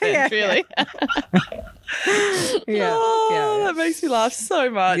any husband, really. That makes me laugh so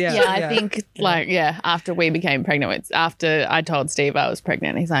much. I think after we became pregnant, after I told Steve I was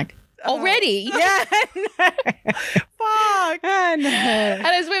pregnant, he's like, already? Fuck. And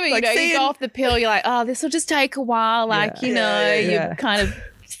as women, you go off the pill, you're like, oh, this will just take a while. You're kind of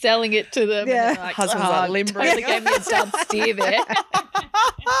selling it to them. Yeah. And like, husband's like limbering. Totally gave me a dud steer there.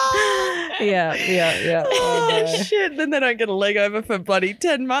 Yeah. Oh, shit. Then they don't get a leg over for bloody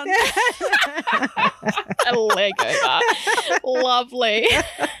 10 months. A leg over. Lovely.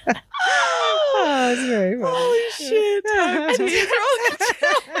 Oh, it's very funny. Holy shit.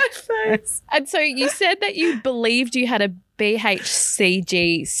 And so you said that you believed you had a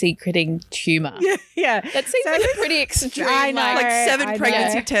BHCG secreting tumour. Yeah. That seems like a pretty extreme. I know. Like 7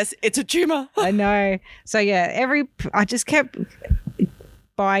 pregnancy tests. It's a tumour. I know. So I just kept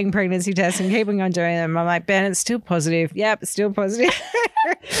buying pregnancy tests and keeping on doing them. I'm like, Ben, it's still positive. Yep, it's still positive.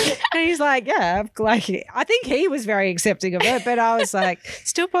 And he's like, yeah, like I think he was very accepting of it, but I was like,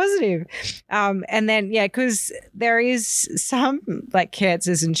 still positive. And then, yeah, because there is some like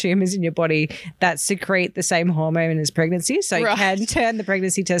cancers and tumours in your body that secrete the same hormone as pregnancy, so it can turn the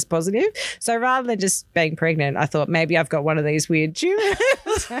pregnancy test positive. So rather than just being pregnant, I thought maybe I've got one of these weird tumours.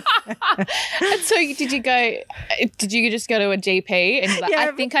 And so did you just go to a GP and like,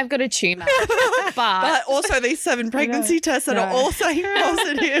 I think I've got a tumour, but also these 7 pregnancy tests that are all saying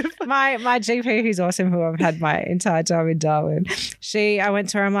positive. My GP, who's awesome, who I've had my entire time in Darwin, I went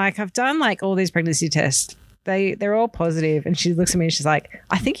to her, I'm like, I've done like all these pregnancy tests. They're all positive. And she looks at me and she's like,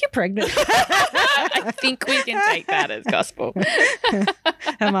 I think you're pregnant. I think we can take that as gospel.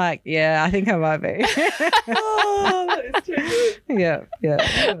 I'm like, yeah, I think I might be. Oh, that is too good.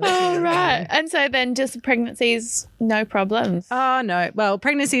 Yeah. Oh, right. And so then just pregnancies, no problems. Oh, no. Well,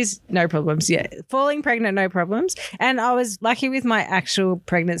 pregnancies, no problems. Yeah. Falling pregnant, no problems. And I was lucky with my actual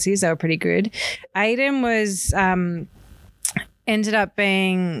pregnancies. They were pretty good. Aiden was,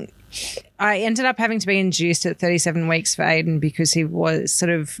 I ended up having to be induced at 37 weeks for Aiden because he was sort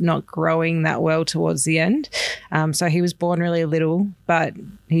of not growing that well towards the end. So he was born really little, but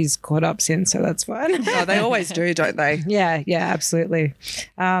he's caught up since, so that's fine. Oh, they always do, don't they? Yeah, absolutely.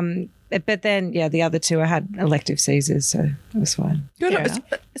 But then, the other 2 I had elective Caesars, so it was fine. Good. Yeah.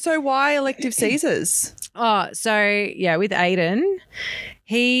 So why elective Caesars? Oh, so with Aiden,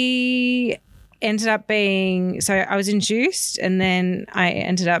 he ended up being, so I was induced and then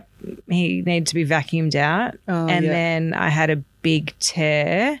he needed to be vacuumed out then I had a big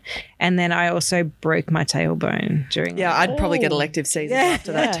tear and then I also broke my tailbone during I'd probably get elective Caesars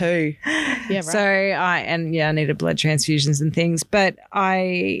after that too. Yeah, right. So I needed blood transfusions and things, but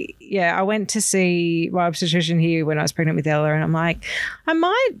I went to see my obstetrician here when I was pregnant with Ella and I'm like, I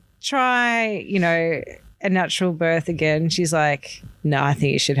might try, a natural birth again. She's like, no, I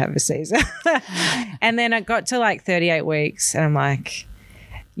think you should have a Caesar. And then I got to like 38 weeks and I'm like,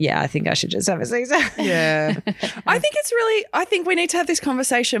 yeah, I think I should just have a Caesar. Yeah. I think we need to have this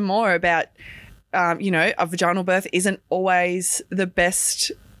conversation more about, a vaginal birth isn't always the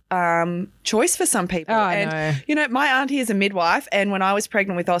best choice for some people. No. My auntie is a midwife and when I was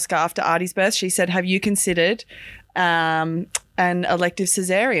pregnant with Oscar after Artie's birth, she said, have you considered an elective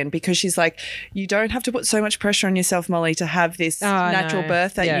cesarean? Because she's like, you don't have to put so much pressure on yourself, Molly, to have this natural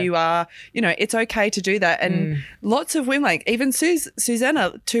birth that you are, it's okay to do that. And lots of women, like even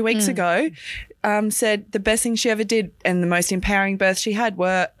Susanna 2 weeks ago, said the best thing she ever did and the most empowering birth she had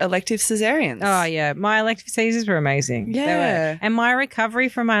were elective cesareans. Oh, yeah. My elective Caesars were amazing. Yeah. And my recovery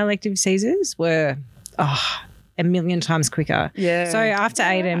from my elective Caesars were, a million times quicker. Yeah. So after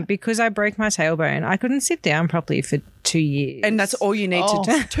Aiden, because I broke my tailbone, I couldn't sit down properly for 2 years. And that's all you need to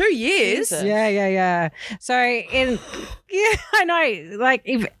do. 2 years? Jesus. Yeah. So, I know. Like,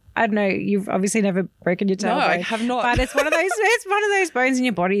 if I don't know, you've obviously never broken your tailbone. No, I have not. But it's one of those bones in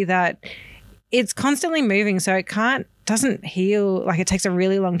your body that it's constantly moving, so it doesn't heal. Like, it takes a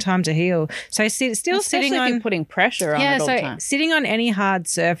really long time to heal. So Especially sitting on, if you're putting pressure on it all the time. Sitting on any hard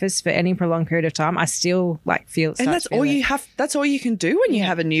surface for any prolonged period of time, I still feel. And that's all you have. That's all you can do when you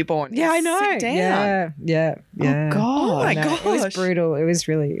have a newborn. Yeah, I know. Sit down. Yeah. Oh God. Oh my gosh. It was brutal. It was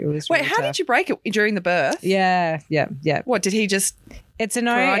really. Wait, how did you break it during the birth? Yeah. What did he just? It's a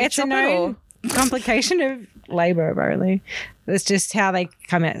known complication of labour. Apparently, it's just how they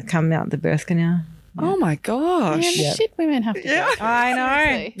come out the birth canal. Yeah. Oh my gosh. Yeah, shit women have to do. I know.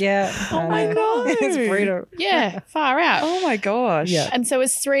 Seriously. Yeah. Oh my God. It's brutal. Yeah, far out. Oh my gosh. Yeah. And so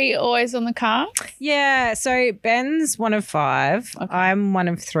is 3 always on the car? Yeah. So Ben's one of 5. Okay. I'm one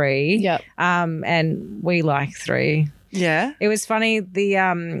of 3. Yep. And we like 3. Yeah. It was funny. The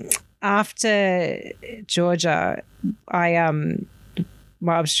after Georgia, my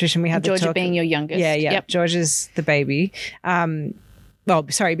obstetrician, we had Georgia being your youngest. Yeah. Yep. Georgia's the baby.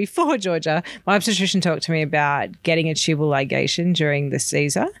 Before Georgia, my obstetrician talked to me about getting a tubal ligation during the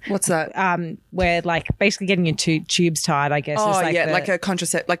Caesar. What's that? Where like basically getting your tubes tied, I guess. Oh, is like a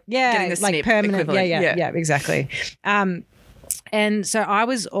contracept, getting the snip permanent. equivalent. Yeah, exactly. And so I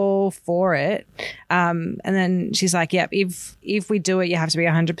was all for it. And then she's like, yep, if we do it, you have to be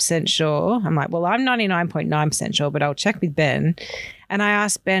 100% sure. I'm like, well, I'm 99.9% sure, but I'll check with Ben. And I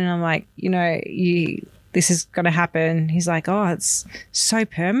asked Ben, and I'm like, this is going to happen. He's like, oh, it's so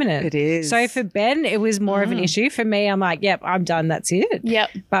permanent. It is. So for Ben, it was more of an issue. For me, I'm like, yep, I'm done. That's it.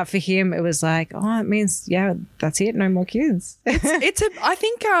 Yep. But for him, it was like, oh, it means, yeah, that's it. No more kids. I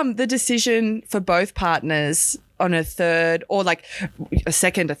think the decision for both partners on a third or like a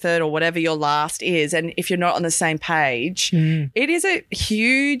second, a third or whatever your last is, and if you're not on the same page, it is a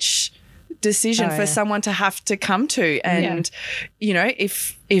huge decision for someone to have to come to. And, you know,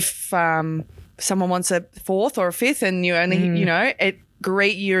 if someone wants a fourth or a fifth and you only, you know,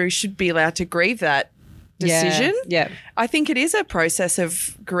 you should be allowed to grieve that decision. Yeah. I think it is a process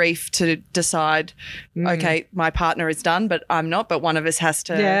of grief to decide, okay, my partner is done, but I'm not, but one of us has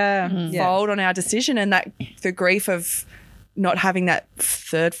to fold on our decision. And that the grief of not having that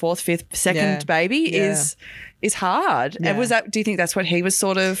third, fourth, fifth, second baby is hard. Yeah. And do you think that's what he was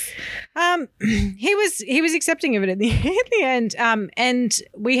sort of? He was accepting of it at the end. And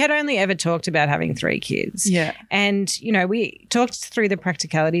we had only ever talked about having 3 kids. Yeah. And, you know, we talked through the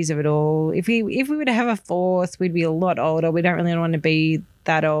practicalities of it all. If we were to have a fourth, we'd be a lot older. We don't really want to be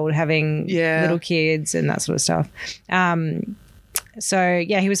that old having little kids and that sort of stuff. So,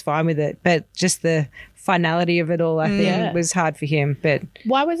 yeah, he was fine with it. But just the finality of it all, I think, was hard for him. But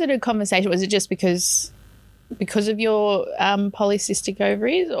why was it a conversation? Was it just because of your polycystic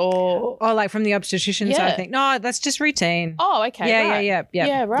ovaries or like from the obstetrician side, I think. No, that's just routine. Oh, okay. Yeah.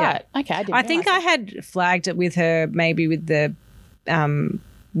 Yeah, right. Yeah. Okay, I think I had flagged it with her maybe with the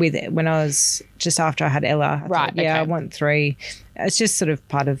with it when I was just after I had Ella. Right. Thought, I want 3. It's just sort of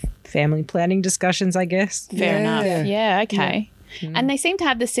part of family planning discussions, I guess. Fair enough. Yeah, okay. Yeah. And they seem to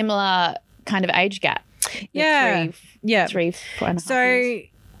have the similar kind of age gap. 3, 4.5 so years.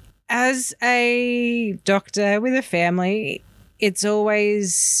 As a doctor with a family, it's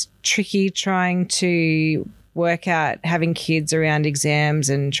always tricky trying to work out having kids around exams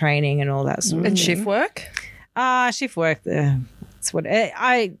and training and all that sort of thing. And shift work? Shift work. That's what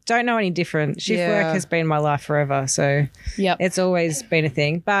I don't know any different. Shift work has been my life forever, so it's always been a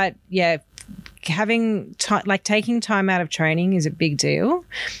thing. But having taking time out of training is a big deal.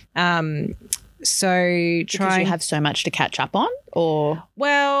 Because you have so much to catch up on, or?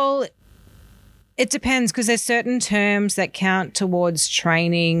 Well, it depends because there's certain terms that count towards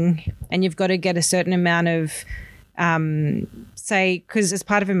training and you've got to get a certain amount of, because as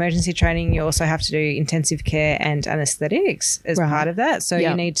part of emergency training, you also have to do intensive care and anaesthetics as part of that. So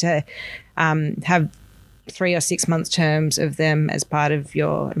you need to have 3 or 6 months terms of them as part of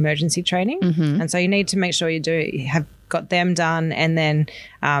your emergency training. And so you need to make sure you have got them done, and then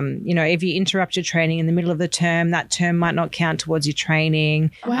if you interrupt your training in the middle of the term, that term might not count towards your training.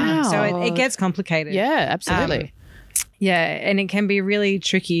 Wow. So it gets complicated. Yeah, absolutely. And it can be really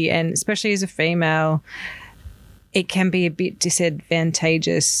tricky, and especially as a female, it can be a bit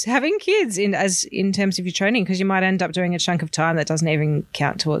disadvantageous having kids in terms of your training, because you might end up doing a chunk of time that doesn't even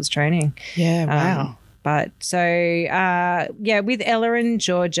count towards training. Yeah, wow. But so, with Ella and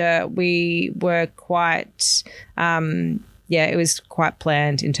Georgia, we were quite, it was quite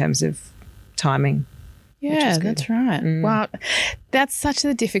planned in terms of timing. Yeah, that's right. Wow. That's such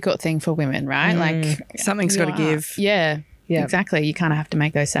a difficult thing for women, right? Like something's got to give. Yeah, exactly. You kind of have to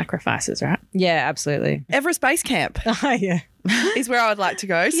make those sacrifices, right? Yeah, absolutely. Everest Base Camp. Is where I would like to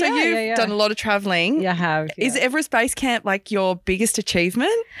go. So you've done a lot of traveling. Yeah, I have. Yeah. Is Everest Base Camp like your biggest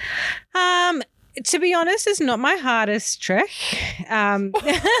achievement? To be honest, it's not my hardest trek. All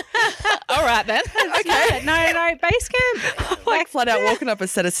right then. Okay. No, base camp. Like flat out walking up a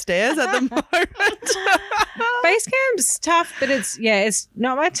set of stairs at the moment. Base camp's tough, but it's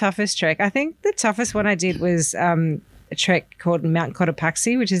not my toughest trek. I think the toughest one I did was a trek called Mount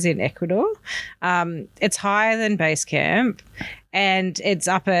Cotopaxi, which is in Ecuador. It's higher than base camp. And it's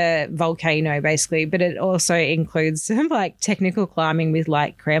up a volcano basically, but it also includes some like technical climbing with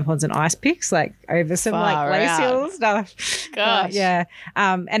like crampons and ice picks, like over some glacial stuff. Gosh.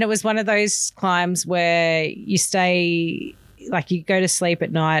 And it was one of those climbs where you stay, like you go to sleep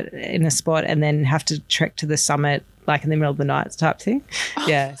at night in a spot and then have to trek to the summit like in the middle of the night type thing.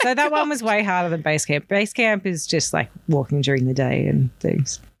 Yeah. So that one was way harder than base camp. Base camp is just like walking during the day and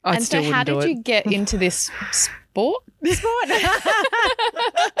things. And so how did you get into this sport?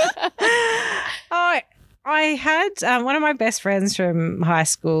 I had one of my best friends from high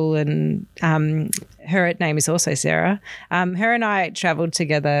school, and her name is also Sarah. Her and I travelled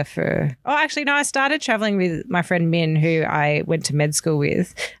together I started travelling with my friend Min, who I went to med school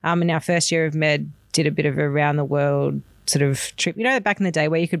with. In our first year of med, did a bit of a around the world sort of trip, back in the day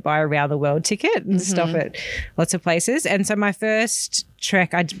where you could buy a around the world ticket and stop at lots of places. And so my first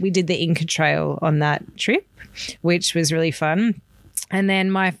trek, we did the Inca Trail on that trip, which was really fun. And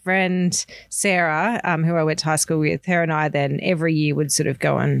then my friend Sarah, who I went to high school with, her and I then every year would sort of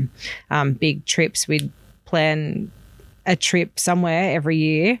go on big trips. We'd plan a trip somewhere every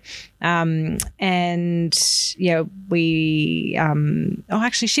year. We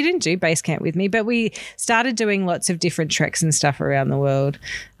actually she didn't do base camp with me, but we started doing lots of different treks and stuff around the world.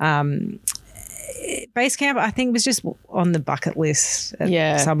 Base camp, I think, was just on the bucket list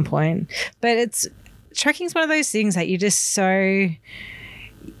at some point. But trekking's one of those things that you're just so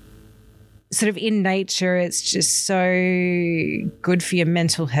sort of in nature. It's just so good for your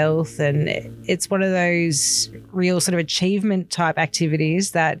mental health, and it's one of those real sort of achievement type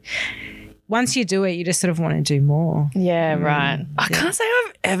activities that once you do it, you just sort of want to do more. Yeah, right. I can't say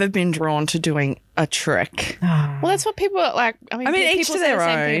I've ever been drawn to doing a trek. Well, that's what people are like. I mean each people to say their the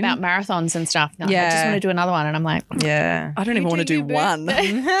same own. thing about marathons and stuff. No, I Yeah. just want to do another one. And I'm like, Yeah. I don't even want to do one.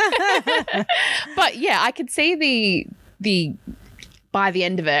 but yeah, I could see the by the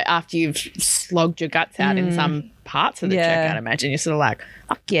end of it, after you've slogged your guts out in some parts of the trek, I'd imagine you're sort of like,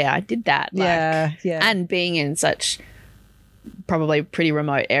 fuck yeah, I did that. Like, Yeah. And being in such probably pretty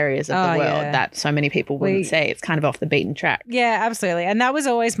remote areas of the world that so many people wouldn't see. It's kind of off the beaten track. Yeah, absolutely. And that was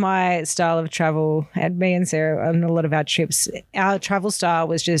always my style of travel. And me and Sarah, on a lot of our trips, our travel style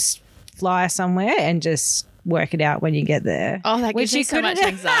was just fly somewhere and just work it out when you get there. Oh, that gives me so much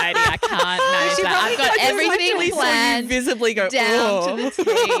anxiety. I can't manage that. I've got everything planned visibly go down to the T's.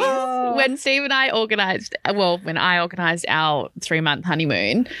 When Steve and I organised, when I organised our 3-month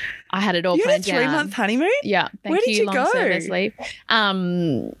honeymoon, I had it all You had planned a 3-month honeymoon? Yeah. Thank Where did you long go? service leave.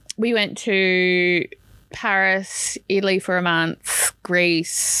 We went to Paris, Italy for a month,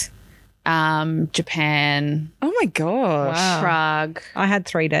 Greece, Japan, Oh my gosh. Wow. Prague. I had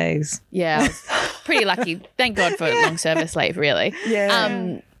 3 days. Yeah, I was pretty lucky. Thank God for long service leave, really.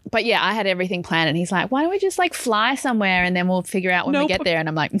 Yeah. But yeah, I had everything planned, and he's like, "Why don't we just like fly somewhere and then we'll figure out when we get there?" And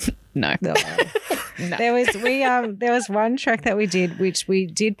I'm like, "No." No. No. There was one trek that we did, which we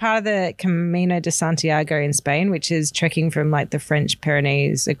did part of the Camino de Santiago in Spain, which is trekking from like the French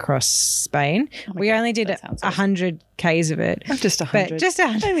Pyrenees across Spain. We only did 100 Ks of it. Just 100. But just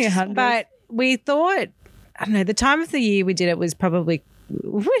 100. Only 100. But we thought, I don't know, the time of the year we did it was probably,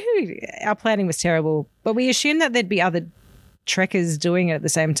 our planning was terrible, but we assumed that there'd be other trekkers doing it at the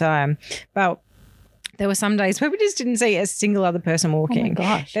same time. But there were some days where we just didn't see a single other person walking. Oh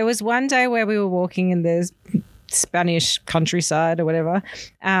my gosh. There was one day where we were walking in the Spanish countryside or whatever,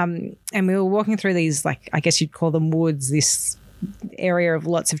 and we were walking through these, like, I guess you'd call them woods, this area of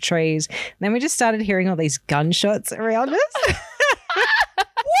lots of trees. And then we just started hearing all these gunshots around us.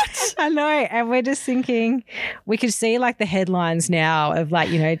 What? I know. And we're just thinking, we could see like the headlines now of like,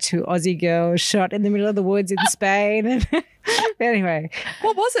 2 Aussie girls shot in the middle of the woods in Spain. And anyway.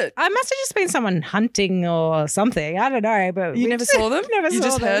 What was it? I must have just been someone hunting or something. I don't know. But You never saw them? Never You saw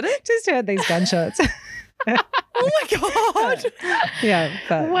just them. heard it? Just heard these gunshots. Oh my God. Yeah.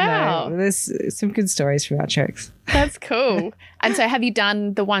 But Wow. no, there's some good stories from our treks. That's cool. And so have you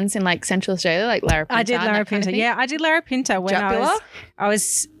done the ones in like Central Australia, like Larapinta? I did Larapinta. Yeah, I did Larapinta when Japula? I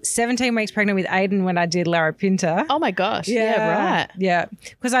was 17 weeks pregnant with Aiden when I did Larapinta. Oh my gosh. Yeah, right. Yeah,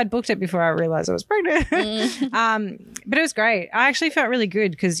 because I'd booked it before I realised I was pregnant. But it was great. I actually felt really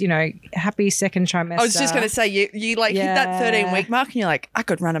good because, happy second trimester. I was just going to say, you like hit that 13-week mark and you're like, I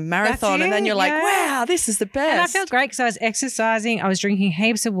could run a marathon. That's And then it, you're like, yeah. wow, this is the best. And I felt great because I was exercising, I was drinking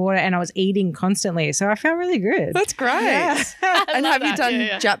heaps of water, and I was eating constantly. So I felt really good. That's great. Yeah. And have you done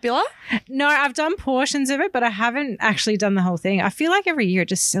Japula? No, I've done portions of it, but I haven't actually done the whole thing. I feel like every year it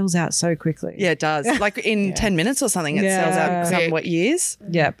just sells out so quickly. Yeah, it does. Like in 10 minutes or something, it sells out some what years?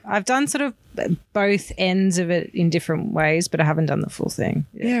 Yep. I've done sort of both ends of it in different ways, but I haven't done the full thing.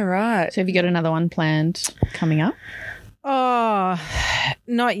 Yeah, right. So have you got another one planned coming up? Oh,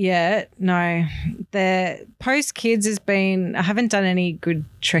 not yet. No. The post kids has been, I haven't done any good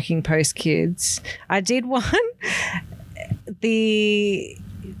trekking post kids. I did one and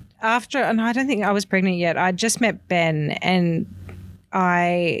I don't think I was pregnant yet. I just met Ben, and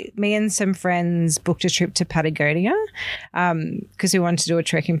me and some friends booked a trip to Patagonia because we wanted to do a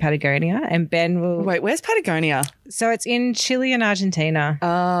trek in Patagonia, and Ben will. Wait, where's Patagonia? So it's in Chile and Argentina.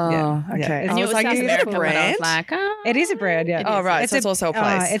 Oh, Yeah. okay. Yeah. I was like, South is it a America when I was brand? like, oh. It is a brand, yeah. Oh, right. So it's also a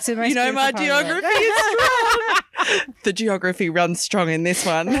place. It's the most you know, my beautiful part of the world. geography is strong. The geography runs strong in this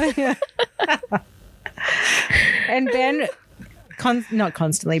one. And Ben, not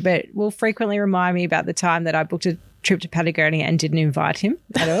constantly, but will frequently remind me about the time that I booked a trip to Patagonia and didn't invite him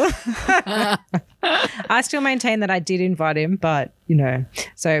at all. I still maintain that I did invite him, but,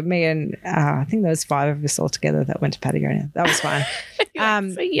 so me and I think there was 5 of us all together that went to Patagonia. That was fine.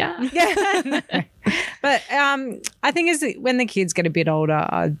 Yeah. But I think when the kids get a bit older,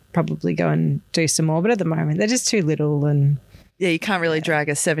 I'd probably go and do some more. But at the moment, they're just too little and... Yeah, you can't really drag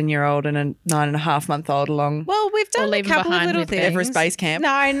a 7-year-old and a 9.5-month-old along. Well, we've done a couple of little things. Everest Base Camp.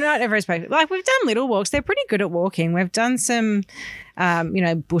 No, not Everest Base. Like, we've done little walks. They're pretty good at walking. We've done some,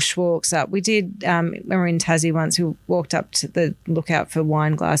 bushwalks up. We did, when we were in Tassie once, we walked up to the lookout for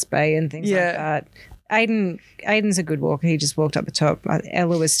Wineglass Bay and things like that. Aiden's a good walker. He just walked up the top.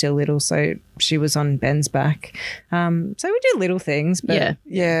 Ella was still little, so she was on Ben's back. So we do little things, but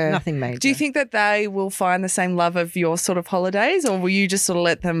nothing major. Do you think that they will find the same love of your sort of holidays, or will you just sort of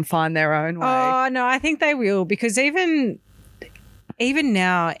let them find their own way? Oh, no, I think they will, because even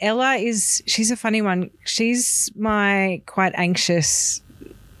now, she's a funny one. She's my quite anxious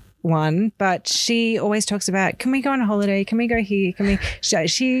one, but she always talks about, can we go on a holiday? Can we go here?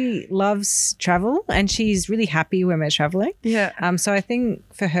 She loves travel and she's really happy when we're traveling. Yeah. So I think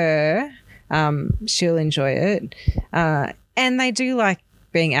for her, she'll enjoy it. And they do like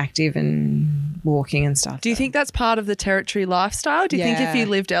being active and walking and stuff. Do you think that's part of the territory lifestyle? Do you think if you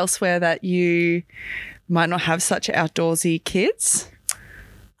lived elsewhere that you might not have such outdoorsy kids?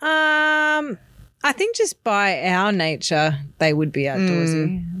 I think just by our nature, they would be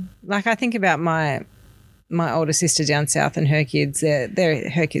outdoorsy. Like, I think about my older sister down south and her kids.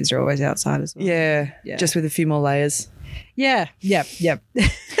 Her kids are always outside as well. Yeah, just with a few more layers. Yeah, yep. We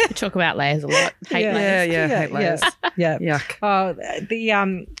talk about layers a lot. Hate layers. Yeah, hate layers. Yeah. Yuck. Oh,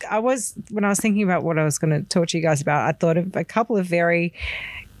 when I was thinking about what I was going to talk to you guys about, I thought of a couple of very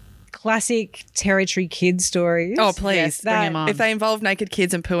classic territory kid stories. Oh, please. Yes, bring them on. If they involve naked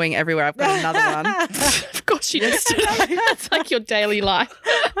kids and pooing everywhere, I've got another one. Of course you do. That's like your daily life.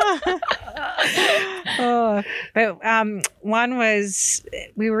 But one was,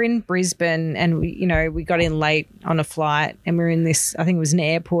 we were in Brisbane and we got in late on a flight and we were in this, I think it was an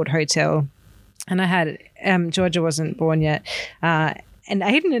airport hotel, and I had Georgia wasn't born yet, and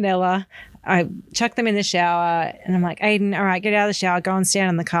Aiden and Ella, I chucked them in the shower and I'm like, Aiden, all right, get out of the shower, go and stand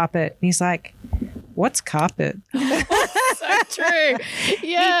on the carpet. And he's like, what's carpet? So true.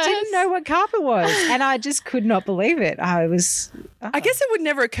 Yeah. He didn't know what carpet was. And I just could not believe it. I guess it would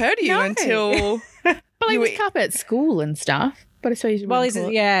never occur to you until... But like with carpet at school and stuff. But I suppose you wouldn't call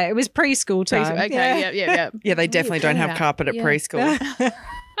it. It was preschool time. Okay, yeah. Yeah, they definitely don't have carpet at preschool.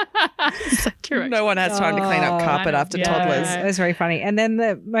 No one has time to clean up carpet after toddlers. It was very funny. And then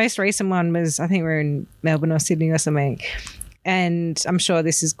the most recent one was, I think we were in Melbourne or Sydney or something, and I'm sure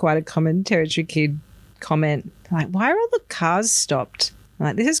this is quite a common territory kid comment, like, why are all the cars stopped? I'm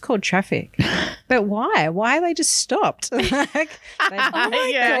like, this is called traffic. But why? Why are they just stopped? Like, oh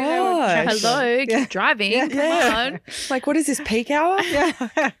my gosh. Hello, keep driving. Come on. Like, what is this, peak hour?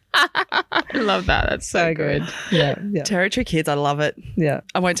 I love that. That's so good. Yeah. Territory kids, I love it. Yeah.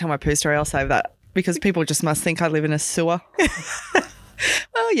 I won't tell my poo story. I'll save that because people just must think I live in a sewer.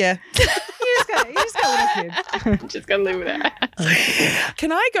 Well, yeah. You just got little kids. Just got to live with that.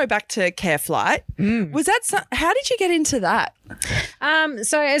 Can I go back to CareFlight? Was that how did you get into that?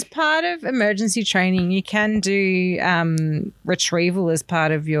 So as part of emergency training, you can do retrieval as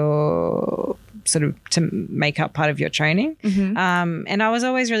part of your sort of to make up part of your training. And I was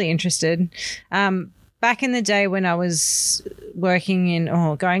always really interested. Back in the day when I was working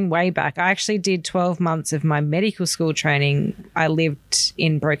going way back, I actually did 12 months of my medical school training. I lived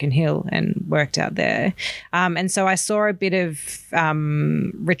in Broken Hill and worked out there. And so I saw a bit of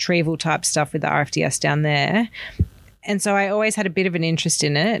retrieval type stuff with the RFDS down there. And so I always had a bit of an interest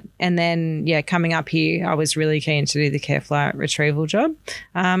in it. And then, coming up here, I was really keen to do the CareFlight retrieval job.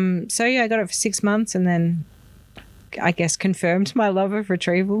 I got it for 6 months and then I guess confirmed my love of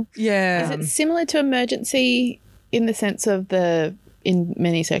retrieval. Yeah. Is it similar to emergency in the sense of in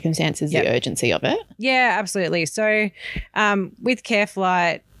many circumstances, the urgency of it? Yeah, absolutely. So with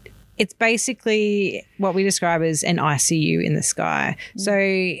CareFlight, it's basically what we describe as an ICU in the sky. So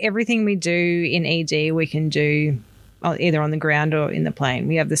everything we do in ED, we can do either on the ground or in the plane.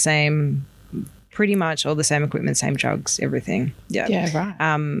 We have the same, pretty much all the same equipment, same drugs, everything. Yeah. Yeah, right.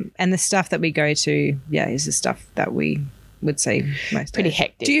 And the stuff that we go to, is the stuff that we would see most pretty days.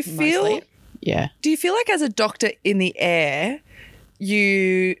 hectic. Do you feel? Mostly. Yeah. Do you feel like as a doctor in the air,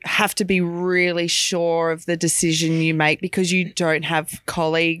 you have to be really sure of the decision you make because you don't have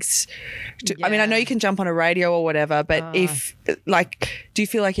colleagues? I mean, I know you can jump on a radio or whatever, but do you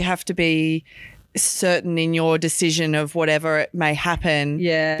feel like you have to be certain in your decision of whatever it may happen?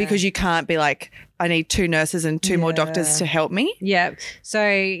 Yeah. Because you can't be like, I need 2 nurses and 2 more doctors to help me. Yeah. So,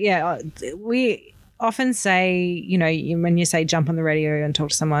 often say, when you say jump on the radio and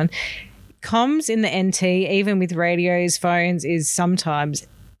talk to someone, comms in the NT, even with radios, phones, is sometimes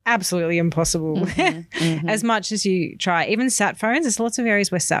absolutely impossible as much as you try. Even sat phones, there's lots of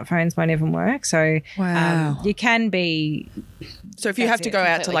areas where sat phones won't even work. So you can be... So if you have to go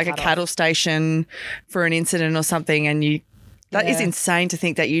out to like a cattle station for an incident or something and that is insane to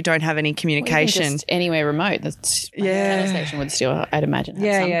think that you don't have any communication. Well, just anywhere remote. That's a cattle station would still, I'd imagine,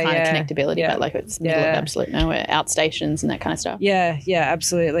 have some kind of connectability, but like it's middle of absolute nowhere, outstations and that kind of stuff. Yeah,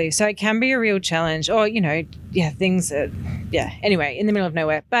 absolutely. So it can be a real challenge, or things that, anyway, in the middle of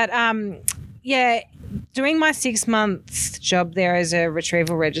nowhere. But doing my 6-month job there as a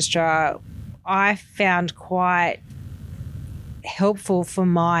retrieval registrar, I found quite helpful for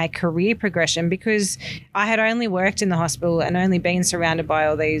my career progression because I had only worked in the hospital and only been surrounded by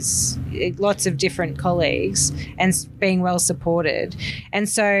all these lots of different colleagues and being well supported. And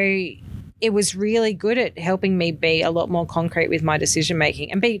so it was really good at helping me be a lot more concrete with my decision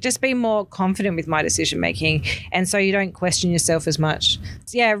making and be more confident with my decision making, and so you don't question yourself as much.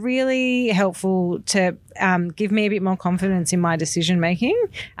 So really helpful to give me a bit more confidence in my decision making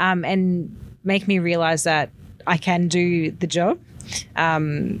and make me realize that I can do the job. I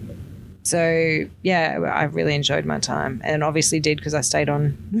really enjoyed my time, and obviously did because I stayed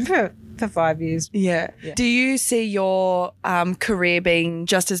on for 5 years. Yeah. Do you see your career being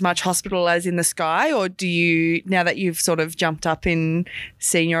just as much hospital as in the sky, or do you, now that you've sort of jumped up in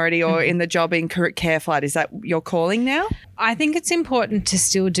seniority or in the job in CareFlight, is that your calling now? I think it's important to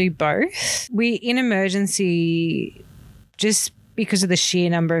still do both. In emergency, just because of the sheer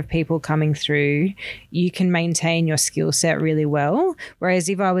number of people coming through, you can maintain your skill set really well. Whereas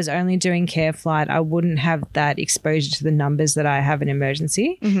if I was only doing CareFlight, I wouldn't have that exposure to the numbers that I have in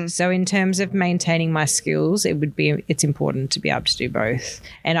emergency. So in terms of maintaining my skills, it's important to be able to do both.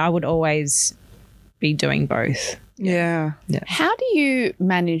 And I would always be doing both. Yeah. How do you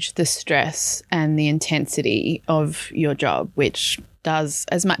manage the stress and the intensity of your job, which does,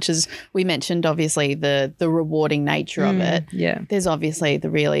 as much as we mentioned, obviously the rewarding nature of it, there's obviously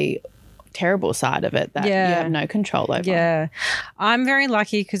the really terrible side of it that you have no control over. Yeah. I'm very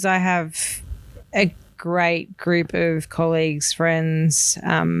lucky because I have a great group of colleagues, friends,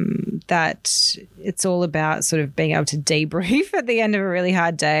 that it's all about sort of being able to debrief at the end of a really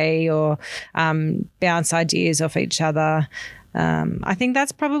hard day or bounce ideas off each other. I think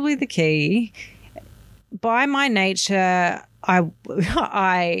that's probably the key. By my nature, well,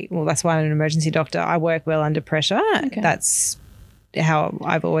 that's why I'm an emergency doctor. I work well under pressure. Okay. That's how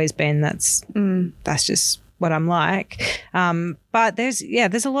I've always been. That's just what I'm like. But there's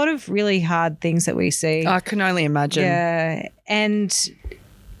a lot of really hard things that we see. I can only imagine. Yeah. And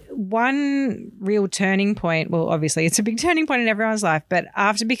one real turning point, well, obviously it's a big turning point in everyone's life, but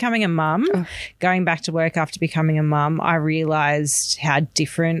after becoming a mum, going back to work after becoming a mum, I realised how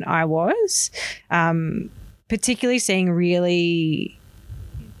different I was. Particularly seeing really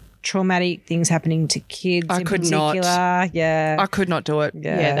traumatic things happening to kids in particular. Yeah. I could not do it.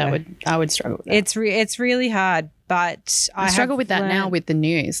 Yeah, I would struggle with that. It's really hard, but I struggle with that now with the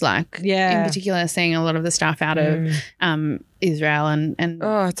news, in particular seeing a lot of the stuff out of Israel and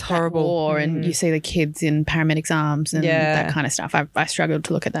it's horrible. War, and you see the kids in paramedics' arms and that kind of stuff. I struggled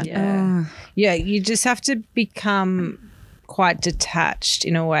to look at that. Yeah, you just have to become quite detached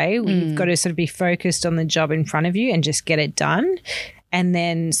in a way. You've got to sort of be focused on the job in front of you and just get it done, and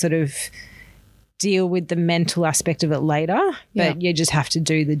then sort of deal with the mental aspect of it later. But you just have to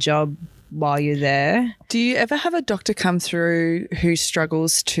do the job while you're there. Do you ever have a doctor come through who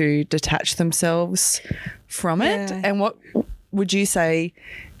struggles to detach themselves from it? And what would you say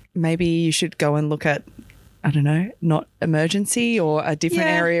maybe you should go and look at, I don't know, not emergency or a different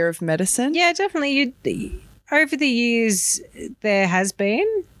area of medicine? Yeah, definitely. Over the years, there has been,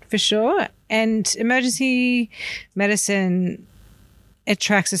 for sure. And emergency medicine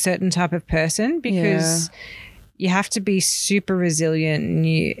attracts a certain type of person because you have to be super resilient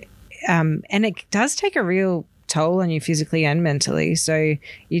and it does take a real toll on you physically and mentally. So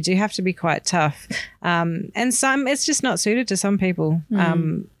you do have to be quite tough. And it's just not suited to some people.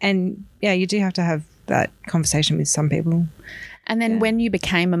 And you do have to have that conversation with some people. And then when you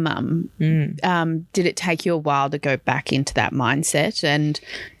became a mum, did it take you a while to go back into that mindset and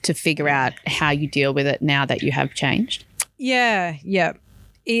to figure out how you deal with it now that you have changed? Yeah.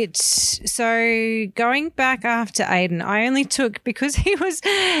 So going back after Aiden, I only took, because he was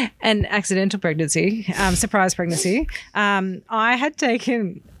an accidental pregnancy, surprise pregnancy, I'd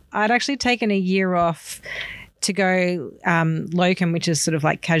actually taken a year off to go locum, which is sort of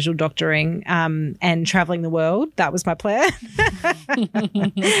like casual doctoring, and traveling the world. That was my plan.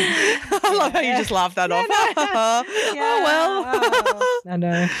 I love how you just laughed that off. I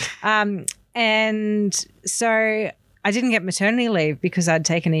know. And so I didn't get maternity leave because I'd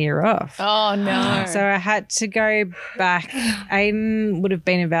taken a year off. Oh, no. So I had to go back. Aiden would have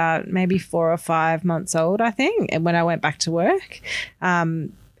been about maybe 4 or 5 months old, I think, when I went back to work.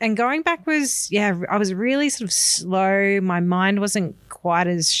 And going back was, I was really sort of slow. My mind wasn't quite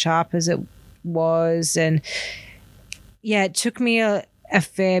as sharp as it was. And, it took me a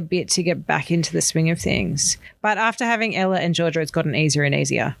fair bit to get back into the swing of things. But after having Ella and Georgia, it's gotten easier and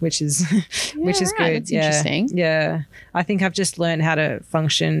easier, which is good. That's interesting. Yeah. I think I've just learned how to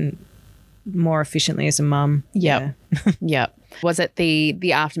function more efficiently as a mum. Yep. Yep. Was it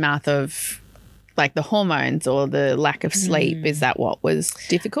the aftermath of like the hormones or the lack of sleep? Is that what was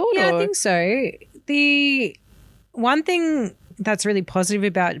difficult? Yeah, I think so. The one thing that's really positive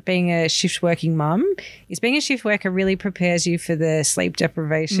about being a shift working mum is being a shift worker really prepares you for the sleep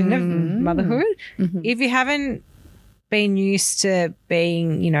deprivation of motherhood. Mm-hmm. If you haven't been used to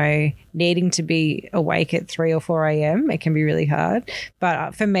being, needing to be awake at 3 or 4 a.m., it can be really hard.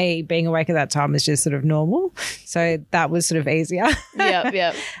 But for me, being awake at that time is just sort of normal. So that was sort of easier.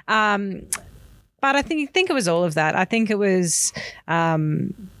 Yep. But I think it was all of that. I think it was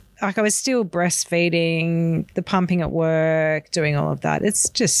like I was still breastfeeding, the pumping at work, doing all of that. It's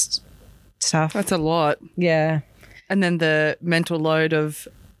just tough. That's a lot. Yeah. And then the mental load of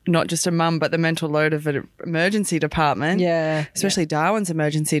not just a mum, but the mental load of an emergency department. Yeah. Especially Darwin's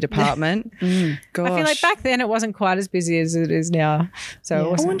emergency department. Gosh. I feel like back then it wasn't quite as busy as it is now.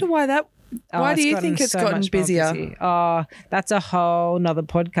 So I wonder why that... Why do you think it's gotten busier? Busy. Oh, that's a whole nother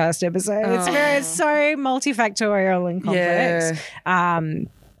podcast episode. It's so multifactorial and complex. Yeah.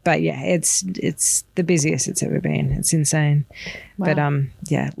 But it's the busiest it's ever been. It's insane. Wow.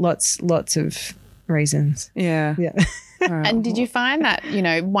 But lots of reasons. Yeah. Right. And did you find that,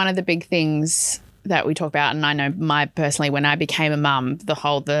 one of the big things that we talk about, and I know personally when I became a mum,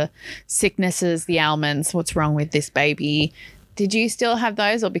 the sicknesses, the ailments, what's wrong with this baby? Did you still have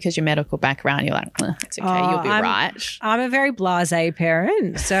those, or because your medical background, you're like, it's okay, you'll be right? I'm a very blasé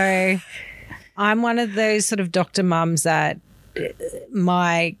parent. So I'm one of those sort of doctor mums that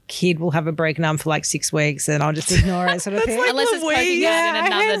my kid will have a broken arm for like 6 weeks and I'll just ignore it sort of thing. Like unless it's poking out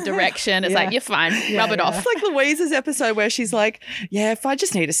in another direction. It's like, you're fine. Rub it off. It's like Louise's episode where she's like, if I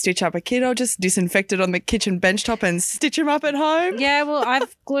just need to stitch up a kid, I'll just disinfect it on the kitchen bench top and stitch him up at home. Yeah, well,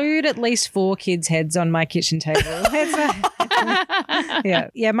 I've glued at least 4 kids' heads on my kitchen table.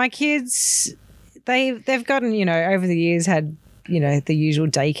 Yeah, my kids, they've gotten, over the years had the usual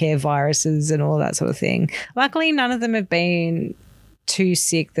daycare viruses and all that sort of thing. Luckily, none of them have been too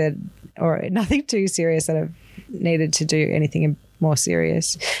sick or nothing too serious that I've needed to do anything more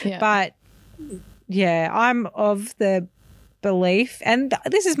serious. Yeah. But, I'm of the belief, and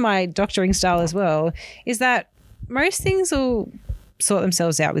this is my doctoring style as well, is that most things will sort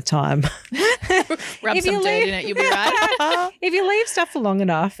themselves out with time. Rub some dirt in it, you'll be right. If you leave stuff for long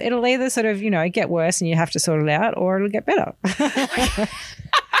enough, it'll either sort of, get worse and you have to sort it out, or it'll get better.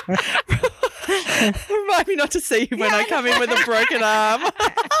 Remind me not to see you when I come in with a broken arm.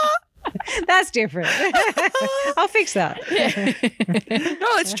 That's different. I'll fix that. No,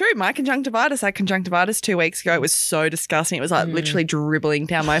 it's true. My conjunctivitis, I had conjunctivitis 2 weeks ago. It was so disgusting. It was like literally dribbling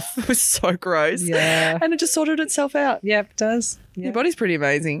down my – it was so gross. Yeah. And it just sorted itself out. Yep, it does. Yep. Your body's pretty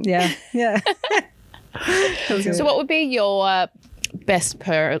amazing. Yeah. So what would be your best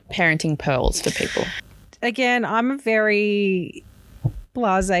parenting pearls for people? Again, I'm a very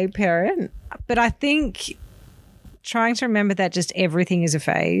blasé parent, but I think – trying to remember that just everything is a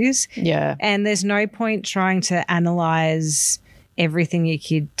phase. Yeah. And there's no point trying to analyze everything your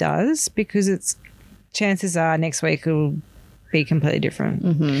kid does, because chances are next week it'll be completely different.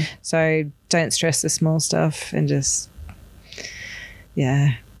 Mm-hmm. So don't stress the small stuff and just,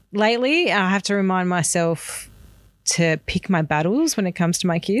 Lately, I have to remind myself to pick my battles when it comes to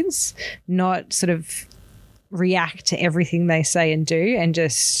my kids, not sort of react to everything they say and do, and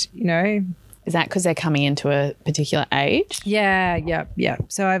just, Is that because they're coming into a particular age? Yeah.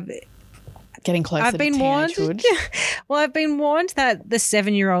 So I've been warned. Well, I've been warned that the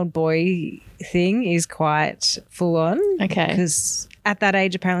 7-year-old boy thing is quite full on. Okay. Because at that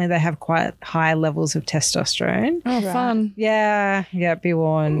age, apparently they have quite high levels of testosterone. Oh, right. Fun. Yeah, be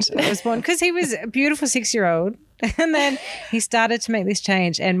warned. I was warned because he was a beautiful 6-year-old, and then he started to make this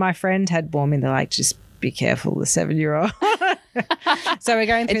change, and my friend had warned me, they're like, just be careful, the 7-year-old. So we're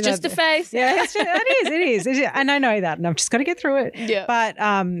going through it's just a phase. Yeah, it is. And I know that, and I've just got to get through it. Yeah. But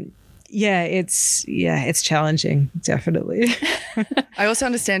it's challenging, definitely. I also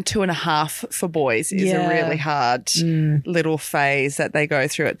understand 2.5 for boys is a really hard little phase that they go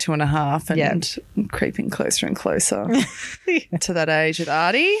through at 2.5 and creeping closer and closer to that age with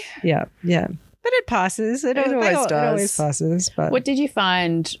Artie. Yeah. But it passes. It always does. It always passes. But what did you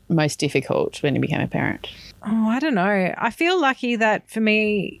find most difficult when you became a parent? Oh, I don't know. I feel lucky that for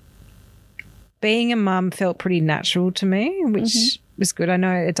me, being a mum felt pretty natural to me, which was good. I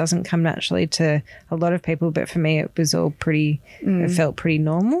know it doesn't come naturally to a lot of people, but for me it was all it felt pretty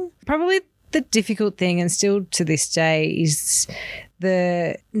normal. Probably the difficult thing, and still to this day, is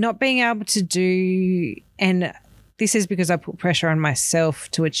the not being able to do, and this is because I put pressure on myself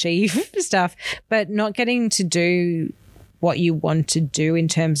to achieve stuff, but not getting to do what you want to do in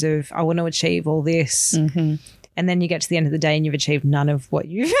terms of, I want to achieve all this. And then you get to the end of the day and you've achieved none of what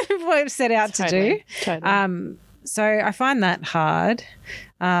you've set out to do. Totally. So I find that hard.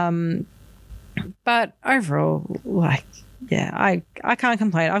 But overall, I can't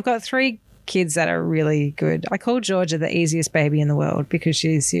complain. I've got 3 kids that are really good. I call Georgia the easiest baby in the world because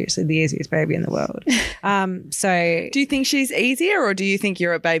she's seriously the easiest baby in the world. So do you think she's easier, or do you think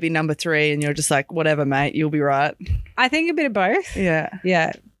you're at baby number 3 and you're just like, whatever, mate, you'll be right? I think a bit of both.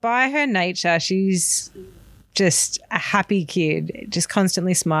 Yeah. By her nature, she's just a happy kid, just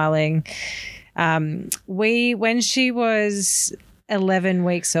constantly smiling. When she was 11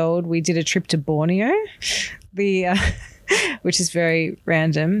 weeks old, we did a trip to Borneo, which is very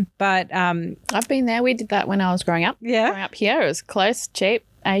random. But I've been there. We did that when I was growing up. Yeah. Growing up here. It was close, cheap,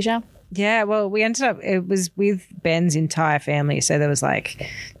 Asia. Yeah, well, we ended up, it was with Ben's entire family, so there was like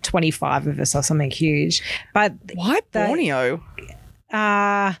 25 of us or something huge. But why Borneo?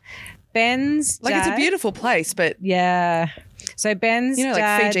 Ben's dad, it's a beautiful place, but yeah. So Ben's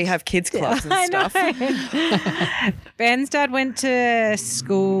dad, Fiji have kids clubs and stuff. Ben's dad went to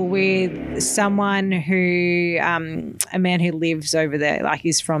school with someone who, a man who lives over there, like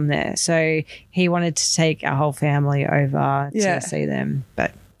he's from there. So he wanted to take our whole family over to see them,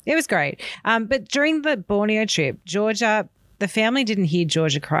 but it was great. But during the Borneo trip, Georgia, the family didn't hear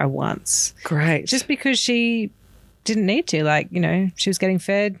Georgia cry once. Great. Just because she didn't need to, she was getting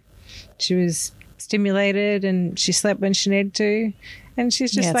fed. She was stimulated and she slept when she needed to. And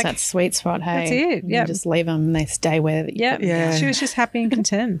she's just it's that sweet spot, hey? That's it, You just leave them and they stay where you put them. Yeah. She was just happy and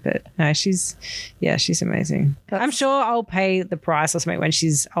content. But no, she's amazing. I'm sure I'll pay the price or something when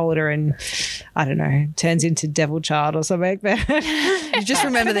she's older and, I don't know, turns into devil child or something. But you just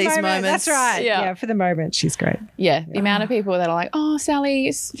remember these moments. That's right. Yeah, for the moment, she's great. Yeah, the amount of people that are like, oh,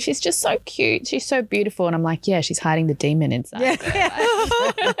 Sally, she's just so cute. She's so beautiful. And I'm like, yeah, she's hiding the demon inside.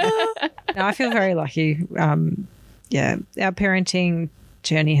 No, I feel very lucky. Our parenting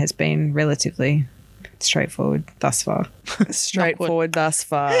journey has been relatively straightforward thus far. Thus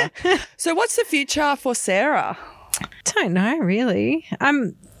far. So what's the future for Sarah? Don't know, really.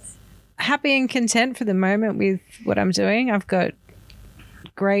 I'm happy and content for the moment with what I'm doing. I've got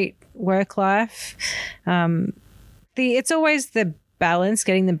great work life. It's always the balance,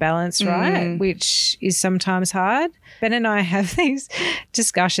 getting the balance right, which is sometimes hard. Ben and I have these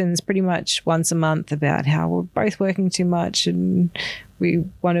discussions pretty much once a month about how we're both working too much and we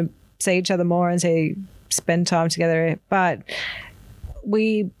want to see each other more and spend time together. But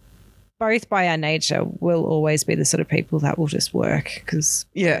we both, by our nature, will always be the sort of people that will just work because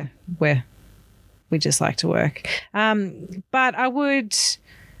we just like to work. But I would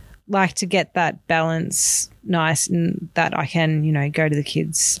like to get that balance nice and that I can, go to the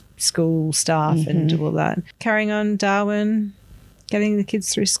kids' school stuff and do all that. Carrying on Darwin, getting the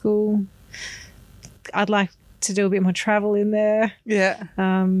kids through school. I'd like to do a bit more travel in there. Yeah.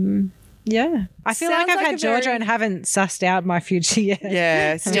 I feel like I've had Georgia and haven't sussed out my future yet.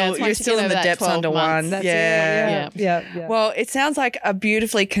 Yeah, you're still in the depths under one. That's it. Yeah. Well, it sounds like a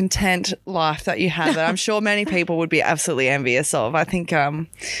beautifully content life that you have that I'm sure many people would be absolutely envious of. I think,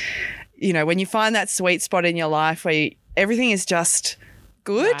 when you find that sweet spot in your life where everything is just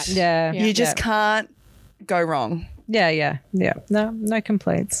good, you just can't go wrong. Yeah. No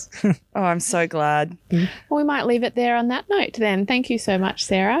complaints. Oh, I'm so glad. Well, we might leave it there on that note then. Thank you so much,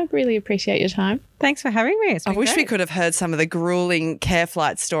 Sarah. Really appreciate your time. Thanks for having me. I wish we could have heard some of the grueling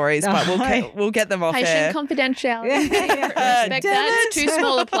CareFlight stories, but we'll get them off air. Patient confidentiality. Respect that. It's too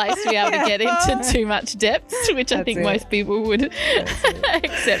small a place to be able to get into too much depth, which I think most people would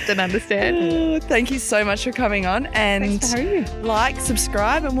accept and understand. Thank you so much for coming on, and thanks for having me. Like,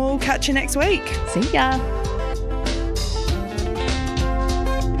 subscribe, and we'll catch you next week. See ya.